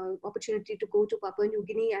the opportunity to go to Papua New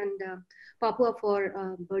Guinea and Papua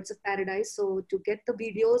for Birds of Paradise. So to get the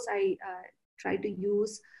videos, I try to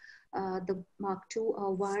use the Mark II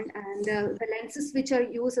one, and the lenses which are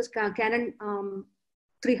used is Canon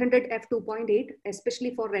 300 f2.8,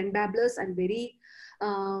 especially for wren babblers and very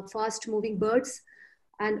fast moving birds.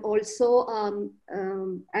 And also,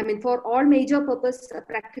 I mean, for all major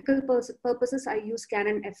practical purposes, I use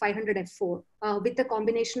Canon F500 f4 with a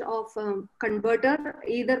combination of converter,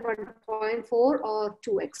 either 1.4 or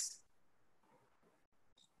 2x.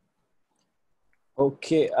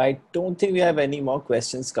 Okay, I don't think we have any more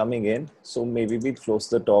questions coming in. So maybe we'll close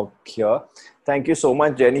the talk here. Thank you so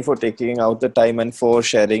much, Jainy, for taking out the time and for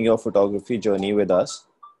sharing your photography journey with us.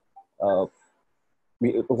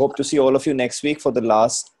 We hope to see all of you next week for the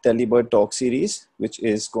last Delhibird talk series, which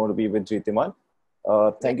is going to be with Ritiman.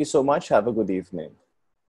 Thank you so much. Have a good evening.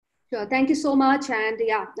 Sure. Thank you so much. And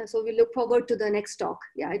yeah, so we look forward to the next talk.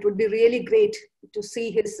 Yeah, it would be really great to see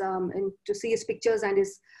his and to see his pictures and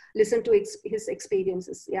listen to his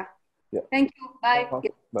experiences. Yeah. Thank you. Bye.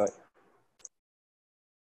 Bye.